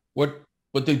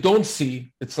 What they don't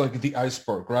see, it's like the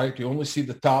iceberg, right? You only see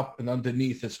the top, and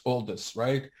underneath is all this,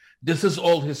 right? This is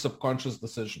all his subconscious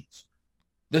decisions.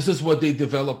 This is what they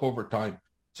develop over time.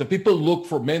 So people look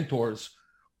for mentors,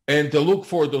 and they look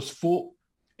for a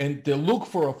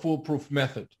foolproof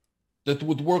method that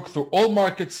would work through all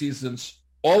market seasons,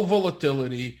 all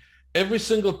volatility. Every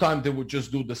single time they would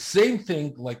just do the same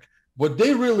thing. Like, what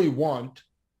they really want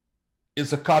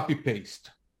is a copy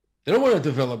paste. They don't want to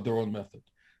develop their own method.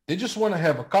 They just want to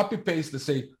have a copy paste to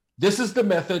say, this is the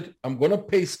method. I'm going to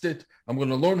paste it. I'm going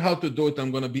to learn how to do it.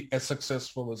 I'm going to be as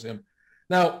successful as him.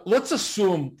 Now, let's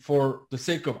assume, for the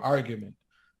sake of argument,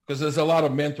 because there's a lot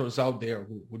of mentors out there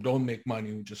who don't make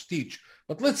money, who just teach.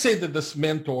 But let's say that this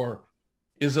mentor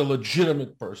is a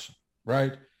legitimate person,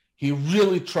 right? He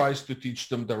really tries to teach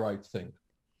them the right thing.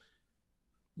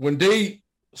 When they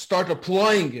start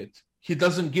applying it, he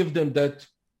doesn't give them that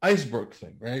iceberg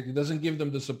thing, right? He doesn't give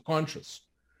them the subconscious,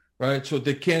 right? So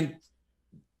they can't,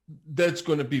 that's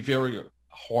going to be very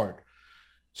hard.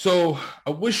 So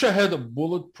I wish I had a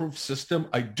bulletproof system.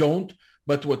 I don't.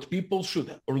 But what people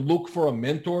should or look for a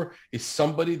mentor is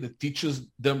somebody that teaches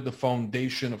them the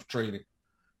foundation of trading.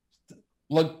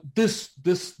 Like this,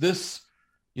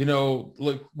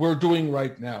 like we're doing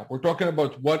right now. We're talking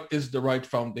about what is the right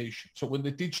foundation. So when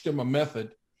they teach them a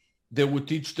method, they would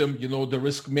teach them, the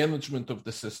risk management of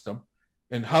the system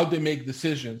and how they make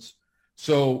decisions.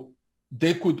 So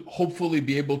they could hopefully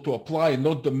be able to apply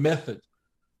not the method,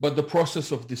 but the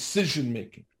process of decision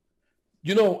making.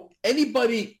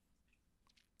 Anybody,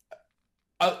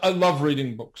 I love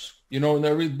reading books, and I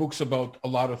read books about a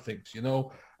lot of things.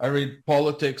 I read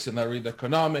politics and I read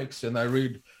economics and I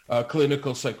read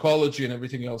clinical psychology and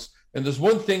everything else. And there's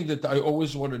one thing that I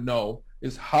always want to know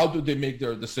is, how do they make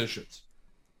their decisions?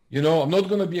 I'm not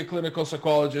going to be a clinical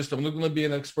psychologist. I'm not going to be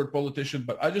an expert politician,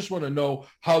 but I just want to know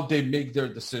how they make their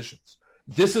decisions.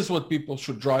 This is what people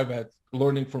should drive at,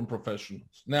 learning from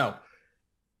professionals. Now,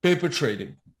 paper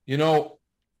trading.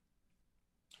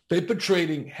 Paper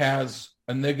trading has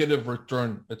a negative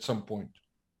return at some point.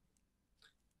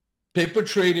 Paper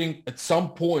trading, at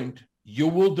some point, you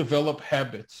will develop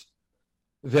habits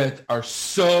that are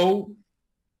so,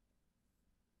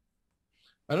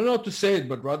 I don't know how to say it,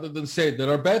 but rather than say it, that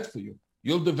are bad for you.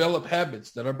 You'll develop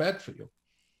habits that are bad for you.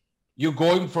 You're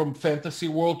going from fantasy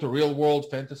world to real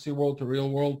world, fantasy world to real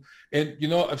world. And,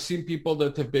 I've seen people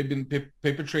that have been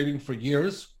paper trading for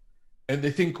years, and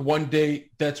they think one day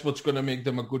that's what's going to make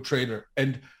them a good trader.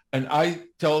 And I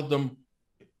tell them,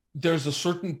 there's a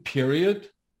certain period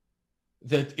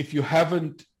that if you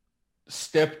haven't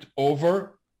stepped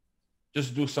over,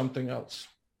 just do something else.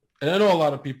 And I know a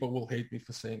lot of people will hate me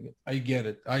for saying it. I get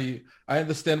it. I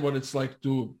understand what it's like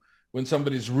when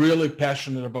somebody's really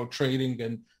passionate about trading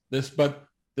and this, but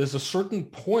there's a certain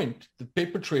point that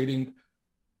paper trading,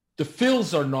 the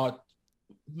fills are not,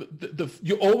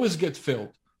 you always get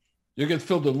filled. You get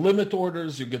filled on limit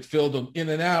orders, you get filled on in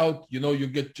and out, you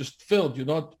get just filled.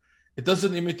 It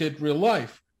doesn't imitate real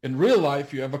life. In real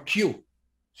life, you have a queue.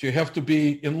 So you have to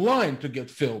be in line to get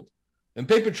filled. And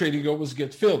paper trading, you always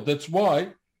get filled. That's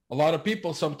why a lot of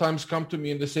people sometimes come to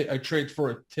me and they say, I trade for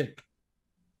a tick.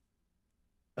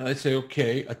 And I say,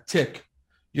 okay, a tick.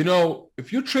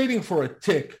 If you're trading for a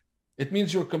tick, it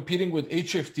means you're competing with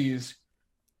HFTs.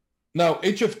 Now,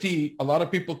 HFT, a lot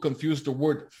of people confuse the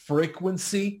word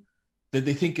frequency, that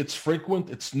they think it's frequent.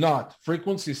 It's not.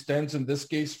 Frequency stands in this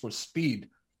case for speed.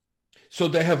 So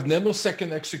they have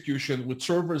nanosecond execution with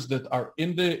servers that are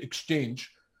in the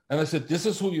exchange. And I said, this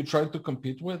is who you're trying to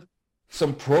compete with?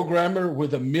 Some programmer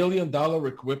with $1 million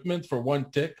equipment for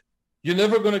one tick? You're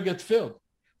never going to get filled.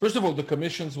 First of all, the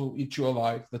commissions will eat you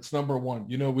alive. That's number one.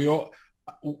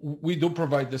 We do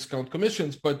provide discount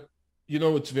commissions, but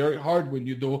it's very hard when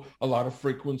you do a lot of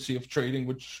frequency of trading,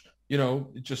 which,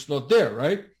 it's just not there,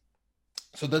 right?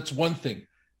 So that's one thing.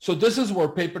 So this is where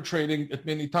paper trading at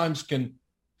many times can,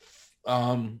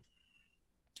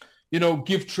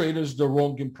 give traders the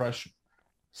wrong impression.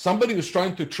 Somebody who's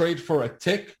trying to trade for a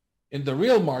tick in the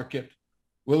real market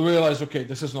will realize, okay,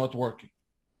 this is not working.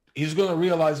 He's going to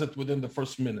realize it within the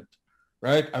first minute,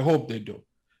 right? I hope they do.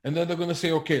 And then they're going to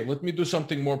say, okay, let me do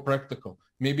something more practical.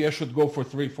 Maybe I should go for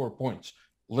 3-4 points.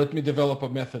 Let me develop a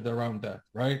method around that,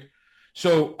 right?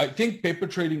 So I think paper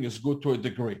trading is good to a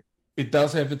degree. It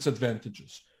does have its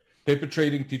advantages. Paper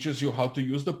trading teaches you how to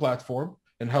use the platform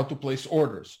and how to place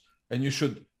orders. And you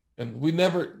should, and we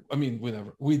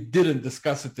didn't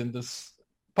discuss it in this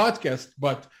podcast,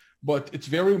 but it's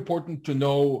very important to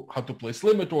know how to place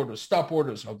limit orders, stop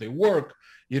orders, how they work,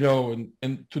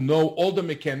 and to know all the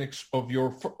mechanics of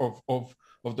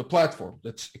the platform.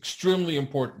 That's extremely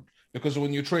important, because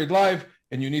when you trade live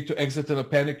and you need to exit in a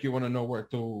panic, you want to know where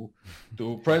to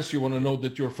press. You want to know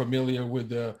that you're familiar with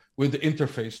the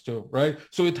interface too, right?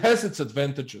 So it has its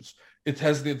advantages. it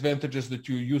has the advantages that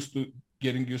you're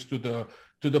getting used to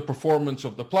the performance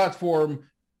of the platform,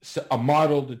 a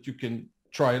model that you can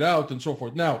try it out and so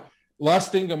forth. Now,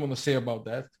 last thing I'm going to say about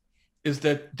that is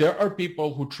that there are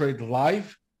people who trade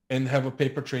live and have a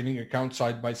paper trading account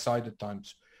side by side at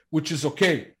times, which is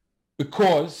okay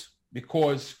because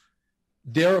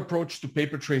their approach to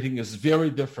paper trading is very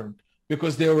different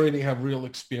because they already have real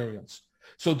experience.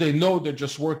 So they know they're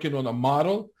just working on a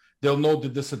model. They'll know the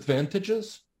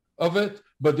disadvantages of it,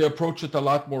 but they approach it a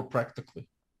lot more practically.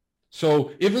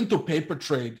 So even to paper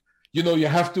trade, you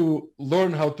have to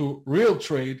learn how to real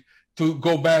trade to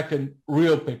go back and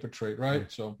real paper trade,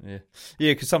 right? So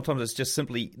because sometimes it's just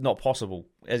simply not possible,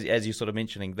 as you're sort of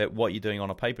mentioning, that what you're doing on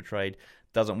a paper trade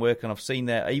doesn't work. And I've seen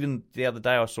that even the other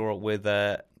day. I saw it with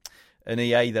an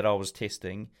EA that I was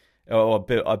testing, or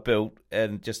I built,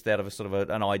 and just out of a sort of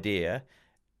an idea,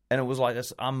 and it was like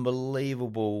this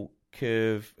unbelievable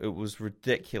curve. It was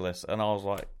ridiculous, and I was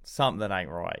like, something ain't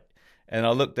right. And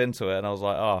I looked into it, and I was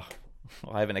like, oh,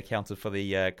 I haven't accounted for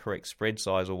the correct spread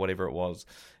size or whatever it was.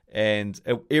 And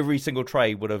every single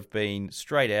trade would have been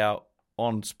straight out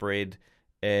on spread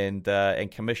and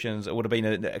commissions. It would have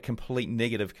been a complete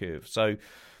negative curve. So,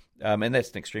 and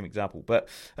that's an extreme example. But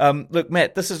look,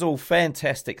 Matt, this is all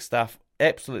fantastic stuff.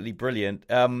 Absolutely brilliant.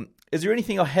 Is there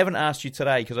anything I haven't asked you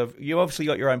today? Because you obviously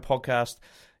got your own podcast.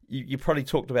 You probably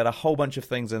talked about a whole bunch of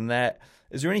things in that.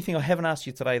 Is there anything I haven't asked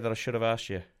you today that I should have asked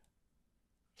you?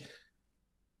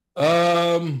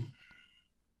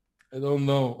 I don't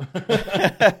know.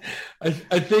 I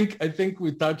think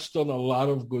we touched on a lot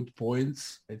of good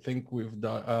points. I think we've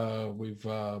done.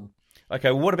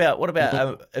 Okay. What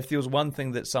about if there was one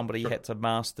thing that somebody had to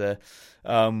master?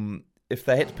 If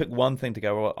they had to pick one thing to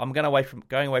go, well, I'm going away from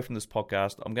this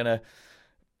podcast. I'm going to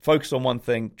focus on one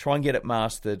thing, try and get it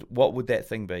mastered. What would that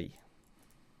thing be?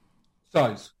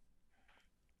 Size.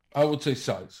 I would say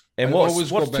size. And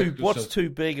what's too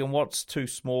big and what's too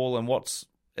small and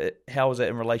how is that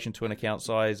in relation to an account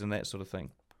size and that sort of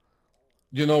thing?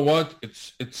 You know what?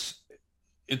 It's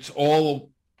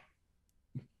all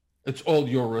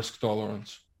your risk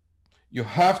tolerance. You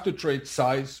have to trade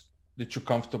size that you're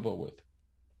comfortable with.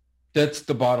 That's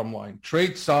the bottom line.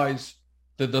 Trade size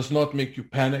that does not make you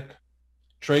panic.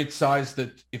 Trade size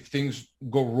that if things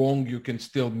go wrong, you can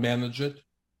still manage it.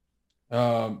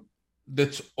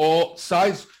 That's all.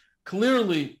 Size,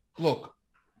 clearly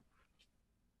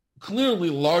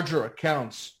larger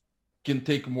accounts can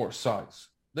take more size.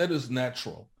 That is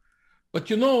natural.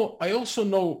 But I also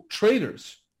know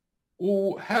traders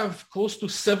who have close to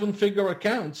 7-figure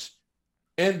accounts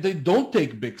and they don't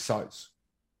take big size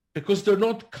because they're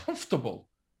not comfortable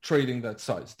trading that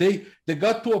size. They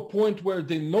got to a point where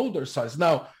they know their size.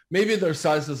 Now, maybe their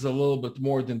size is a little bit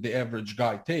more than the average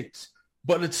guy takes,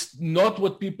 but it's not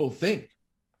what people think.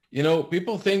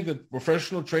 People think that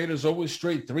professional traders always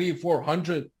trade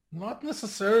 300-400. Not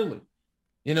necessarily.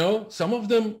 Some of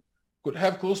them could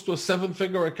have close to a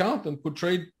 7-figure account and could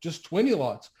trade just 20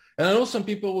 lots. And I know some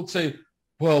people would say,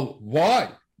 well, why?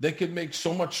 They could make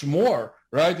so much more,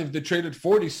 right? If they traded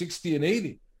 40, 60, and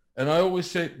 80. And I always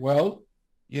say, well,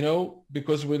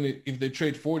 because if they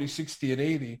trade 40, 60, and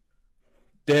 80,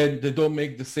 then they don't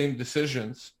make the same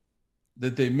decisions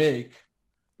that they make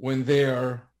when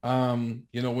they're,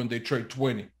 when they trade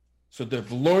 20. So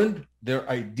they've learned their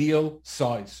ideal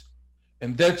size.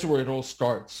 And that's where it all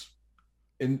starts,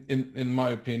 in my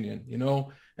opinion,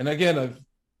 And again,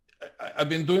 I've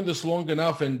been doing this long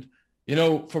enough. And,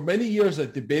 for many years, I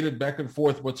debated back and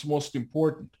forth what's most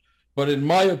important. But in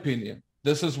my opinion,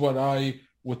 this is what I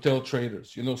would tell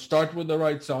traders. Start with the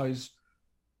right size.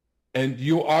 And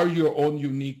you are your own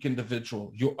unique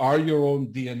individual. You are your own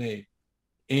DNA.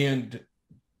 And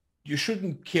you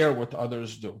shouldn't care what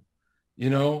others do,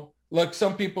 Like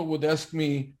some people would ask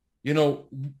me,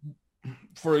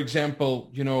 for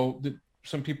example,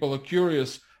 some people are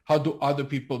curious, how do other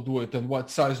people do it and what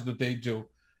size do they do?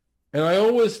 And I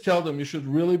always tell them you should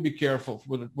really be careful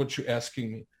with what you're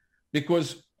asking me,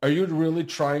 because are you really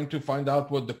trying to find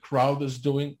out what the crowd is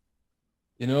doing?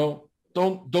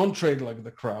 Don't trade like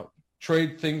the crowd.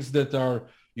 Trade things that are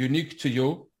unique to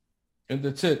you, and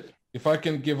that's it. If I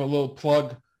can give a little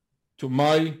plug to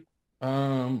my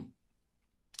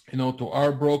to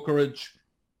our brokerage,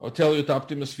 I'll tell you at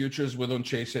Optimus Futures, we don't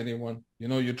chase anyone.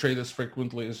 You trade as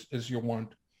frequently as you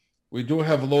want. We do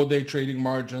have low day trading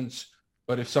margins,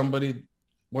 but if somebody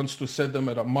wants to set them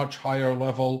at a much higher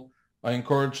level, I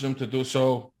encourage them to do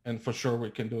so, and for sure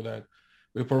we can do that.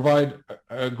 We provide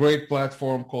a great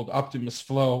platform called Optimus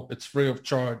Flow. It's free of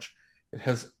charge. It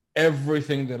has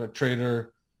everything that a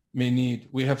trader may need.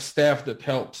 We have staff that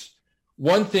helps.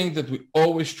 One thing that we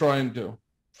always try and do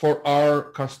for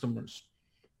our customers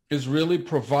is really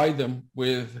provide them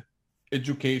with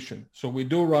education. So we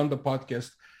do run the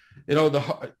podcast.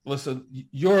 Listen,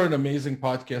 you're an amazing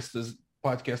podcaster.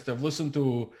 I've listened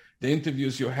to the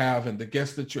interviews you have and the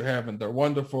guests that you have, and they're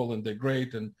wonderful and they're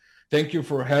great. And thank you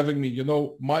for having me.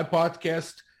 My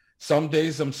podcast, some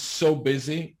days I'm so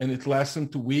busy and it lasts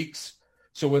into weeks.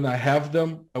 So when I have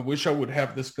them, I wish I would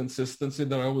have this consistency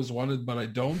that I always wanted, but I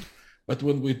don't. But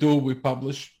when we do, we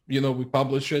publish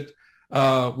it.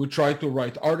 We try to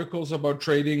write articles about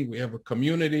trading. We have a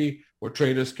community where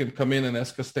traders can come in and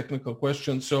ask us technical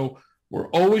questions. So we're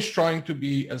always trying to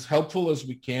be as helpful as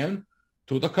we can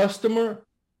to the customer,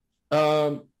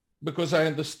 because I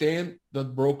understand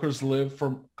that brokers live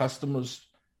from customers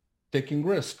taking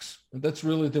risks. And that's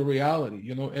really the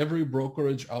reality. Every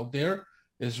brokerage out there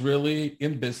is really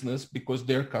in business because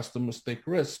their customers take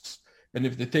risks. And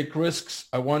if they take risks,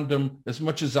 I want them as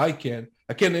much as I can.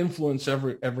 I can't influence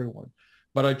everyone,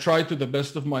 but I try to the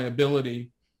best of my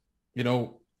ability,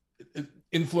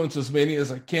 influence as many as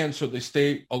I can so they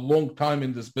stay a long time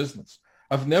in this business.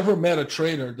 I've never met a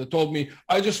trader that told me,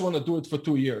 I just want to do it for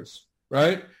 2 years,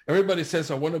 right? Everybody says,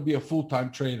 I want to be a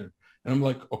full-time trader. And I'm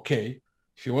like, okay,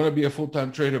 if you want to be a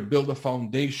full-time trader, build a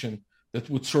foundation that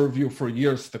would serve you for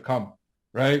years to come,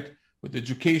 right? With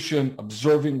education,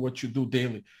 observing what you do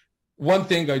daily. One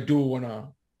thing I do want to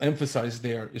emphasize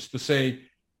there is to say,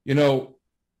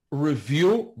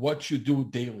 review what you do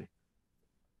daily.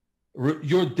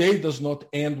 Your day does not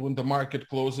end when the market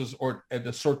closes or at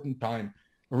a certain time.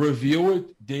 Review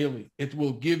it daily. It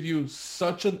will give you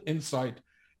such an insight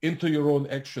into your own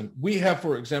action. We have,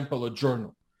 for example, a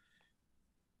journal.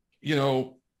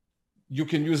 You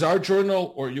can use our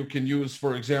journal, or you can use,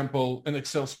 for example, an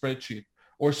Excel spreadsheet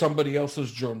or somebody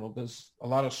else's journal. There's a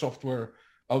lot of software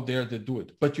out there that do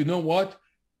it. But you know what?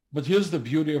 But here's the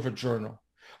beauty of a journal.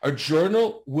 A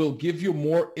journal will give you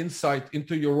more insight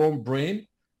into your own brain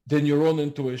than your own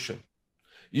intuition.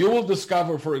 You will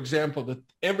discover, for example, that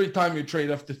every time you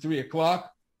trade after 3 o'clock,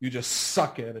 you just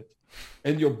suck at it.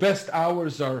 And your best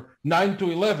hours are 9 to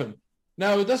 11.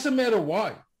 Now, it doesn't matter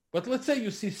why. But let's say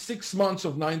you see 6 months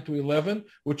of 9 to 11,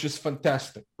 which is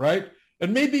fantastic, right?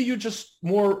 And maybe you just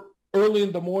more early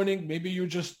in the morning, maybe you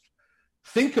just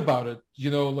think about it,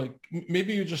 like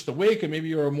maybe you're just awake and maybe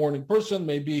you're a morning person.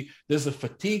 Maybe there's a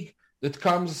fatigue that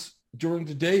comes during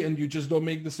the day and you just don't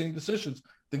make the same decisions.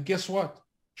 Then guess what?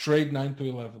 Trade 9 to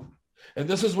 11. And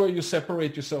this is where you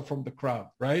separate yourself from the crowd,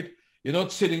 right? You're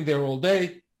not sitting there all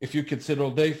day. If you can sit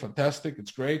all day, fantastic,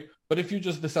 it's great. But if you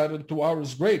just decided 2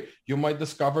 hours, great. You might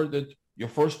discover that your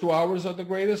first 2 hours are the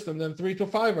greatest and then 3 to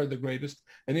 5 are the greatest.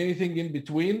 And anything in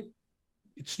between,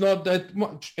 it's not that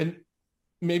much. And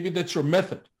maybe that's your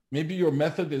method. Maybe your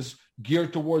method is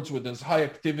geared towards where there's high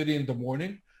activity in the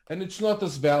morning and it's not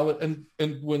as valid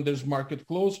and when there's market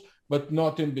close, but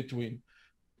not in between.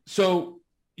 So,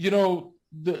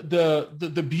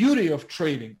 the beauty of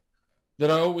trading that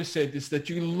I always said is that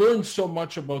you learn so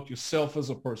much about yourself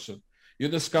as a person. You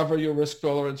discover your risk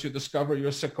tolerance, you discover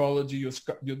your psychology, you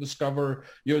discover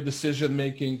your decision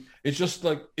making. It's just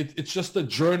like it's just a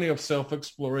journey of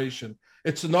self-exploration.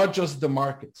 It's not just the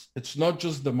markets. It's not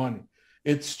just the money.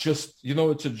 It's just,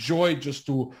 it's a joy just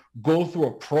to go through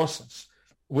a process.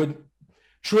 When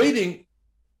trading,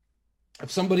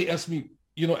 if somebody asks me,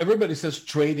 everybody says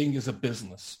trading is a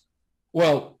business.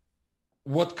 Well,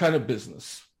 what kind of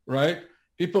business, right?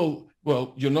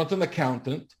 You're not an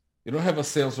accountant. You don't have a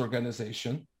sales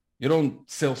organization. You don't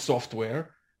sell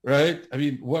software, right? I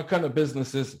mean, what kind of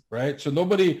business is it, right? So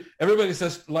everybody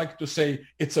says, like to say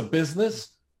it's a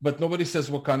business, but nobody says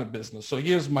what kind of business. So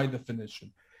here's my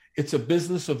definition. It's a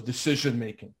business of decision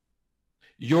making.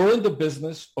 You're in the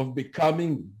business of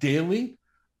becoming daily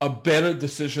a better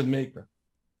decision maker.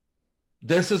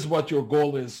 This is what your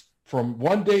goal is from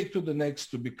one day to the next,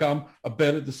 to become a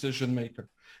better decision maker.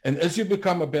 And as you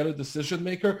become a better decision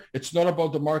maker, it's not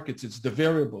about the markets, it's the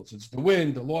variables, it's the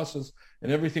win, the losses,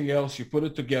 and everything else. You put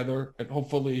it together and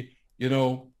hopefully,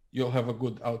 you'll have a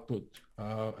good output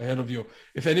ahead of you.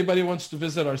 If anybody wants to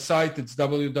visit our site, it's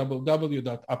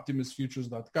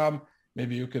www.optimusfutures.com.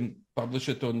 Maybe you can publish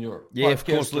it on your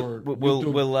podcast. Of course.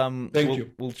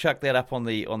 We'll chuck that up on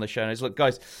the show notes. Look,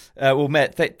 guys,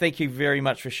 Matt, thank you very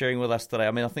much for sharing with us today.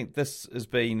 I mean, I think this has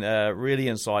been really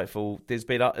insightful.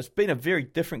 It's been a very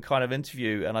different kind of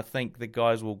interview, and I think the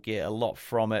guys will get a lot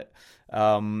from it.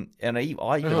 And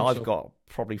I've got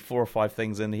probably 4 or 5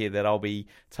 things in here that I'll be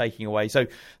taking away. So,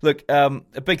 look, a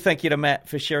big thank you to Matt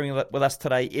for sharing with us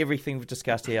today. Everything we've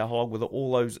discussed here, along with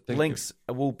all those links,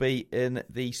 will be in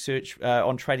the search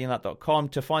on tradingnut.com.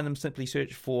 To find them, simply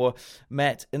search for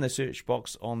Matt in the search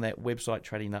box on that website,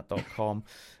 tradingnut.com.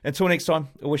 Until next time,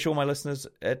 I wish all my listeners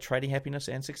trading happiness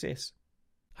and success.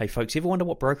 Hey folks, ever wonder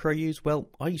what broker I use? Well,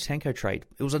 I use Hanko Trade.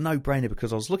 It was a no-brainer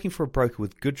because I was looking for a broker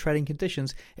with good trading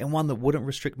conditions and one that wouldn't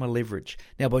restrict my leverage.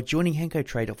 Now, by joining Hanko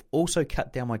Trade, I've also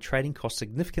cut down my trading costs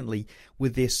significantly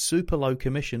with their super low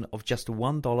commission of just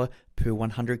 $1 per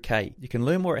 100k. You can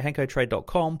learn more at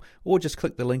hankotrade.com or just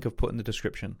click the link I've put in the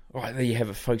description. All right, there you have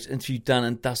it, folks. Interview done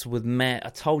and dusted with Matt. I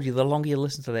told you, the longer you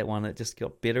listen to that one, it just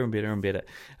got better and better and better.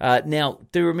 Now,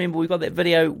 do remember we've got that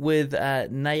video with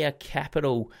Naya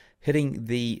Capital hitting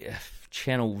the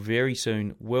channel very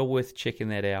soon. Well worth checking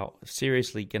that out.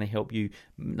 Seriously going to help you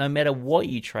no matter what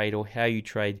you trade or how you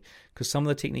trade, because some of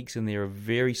the techniques in there are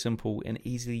very simple and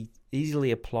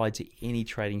easily applied to any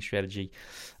trading strategy.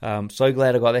 So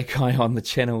glad I got that guy on the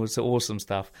channel. It's awesome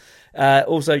stuff.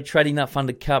 Also, Trading Nut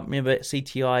Funded Cup. Remember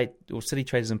CTI or City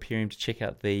Traders Imperium to check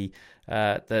out the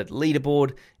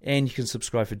leaderboard, and you can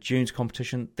subscribe for June's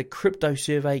competition. The crypto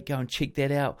survey, go and check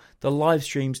that out. The live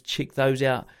streams, check those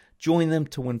out. Join them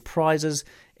to win prizes.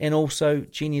 And also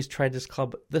Genius Traders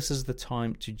Club. This is the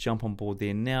time to jump on board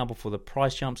there now before the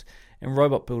price jumps. And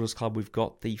Robot Builders Club, we've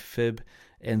got the Fib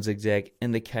and Zigzag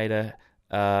indicator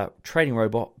trading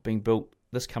robot being built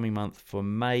this coming month for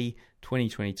May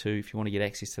 2022. If you want to get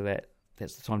access to that,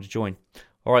 that's the time to join.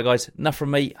 All right, guys, enough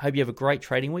from me. Hope you have a great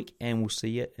trading week, and we'll see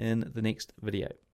you in the next video.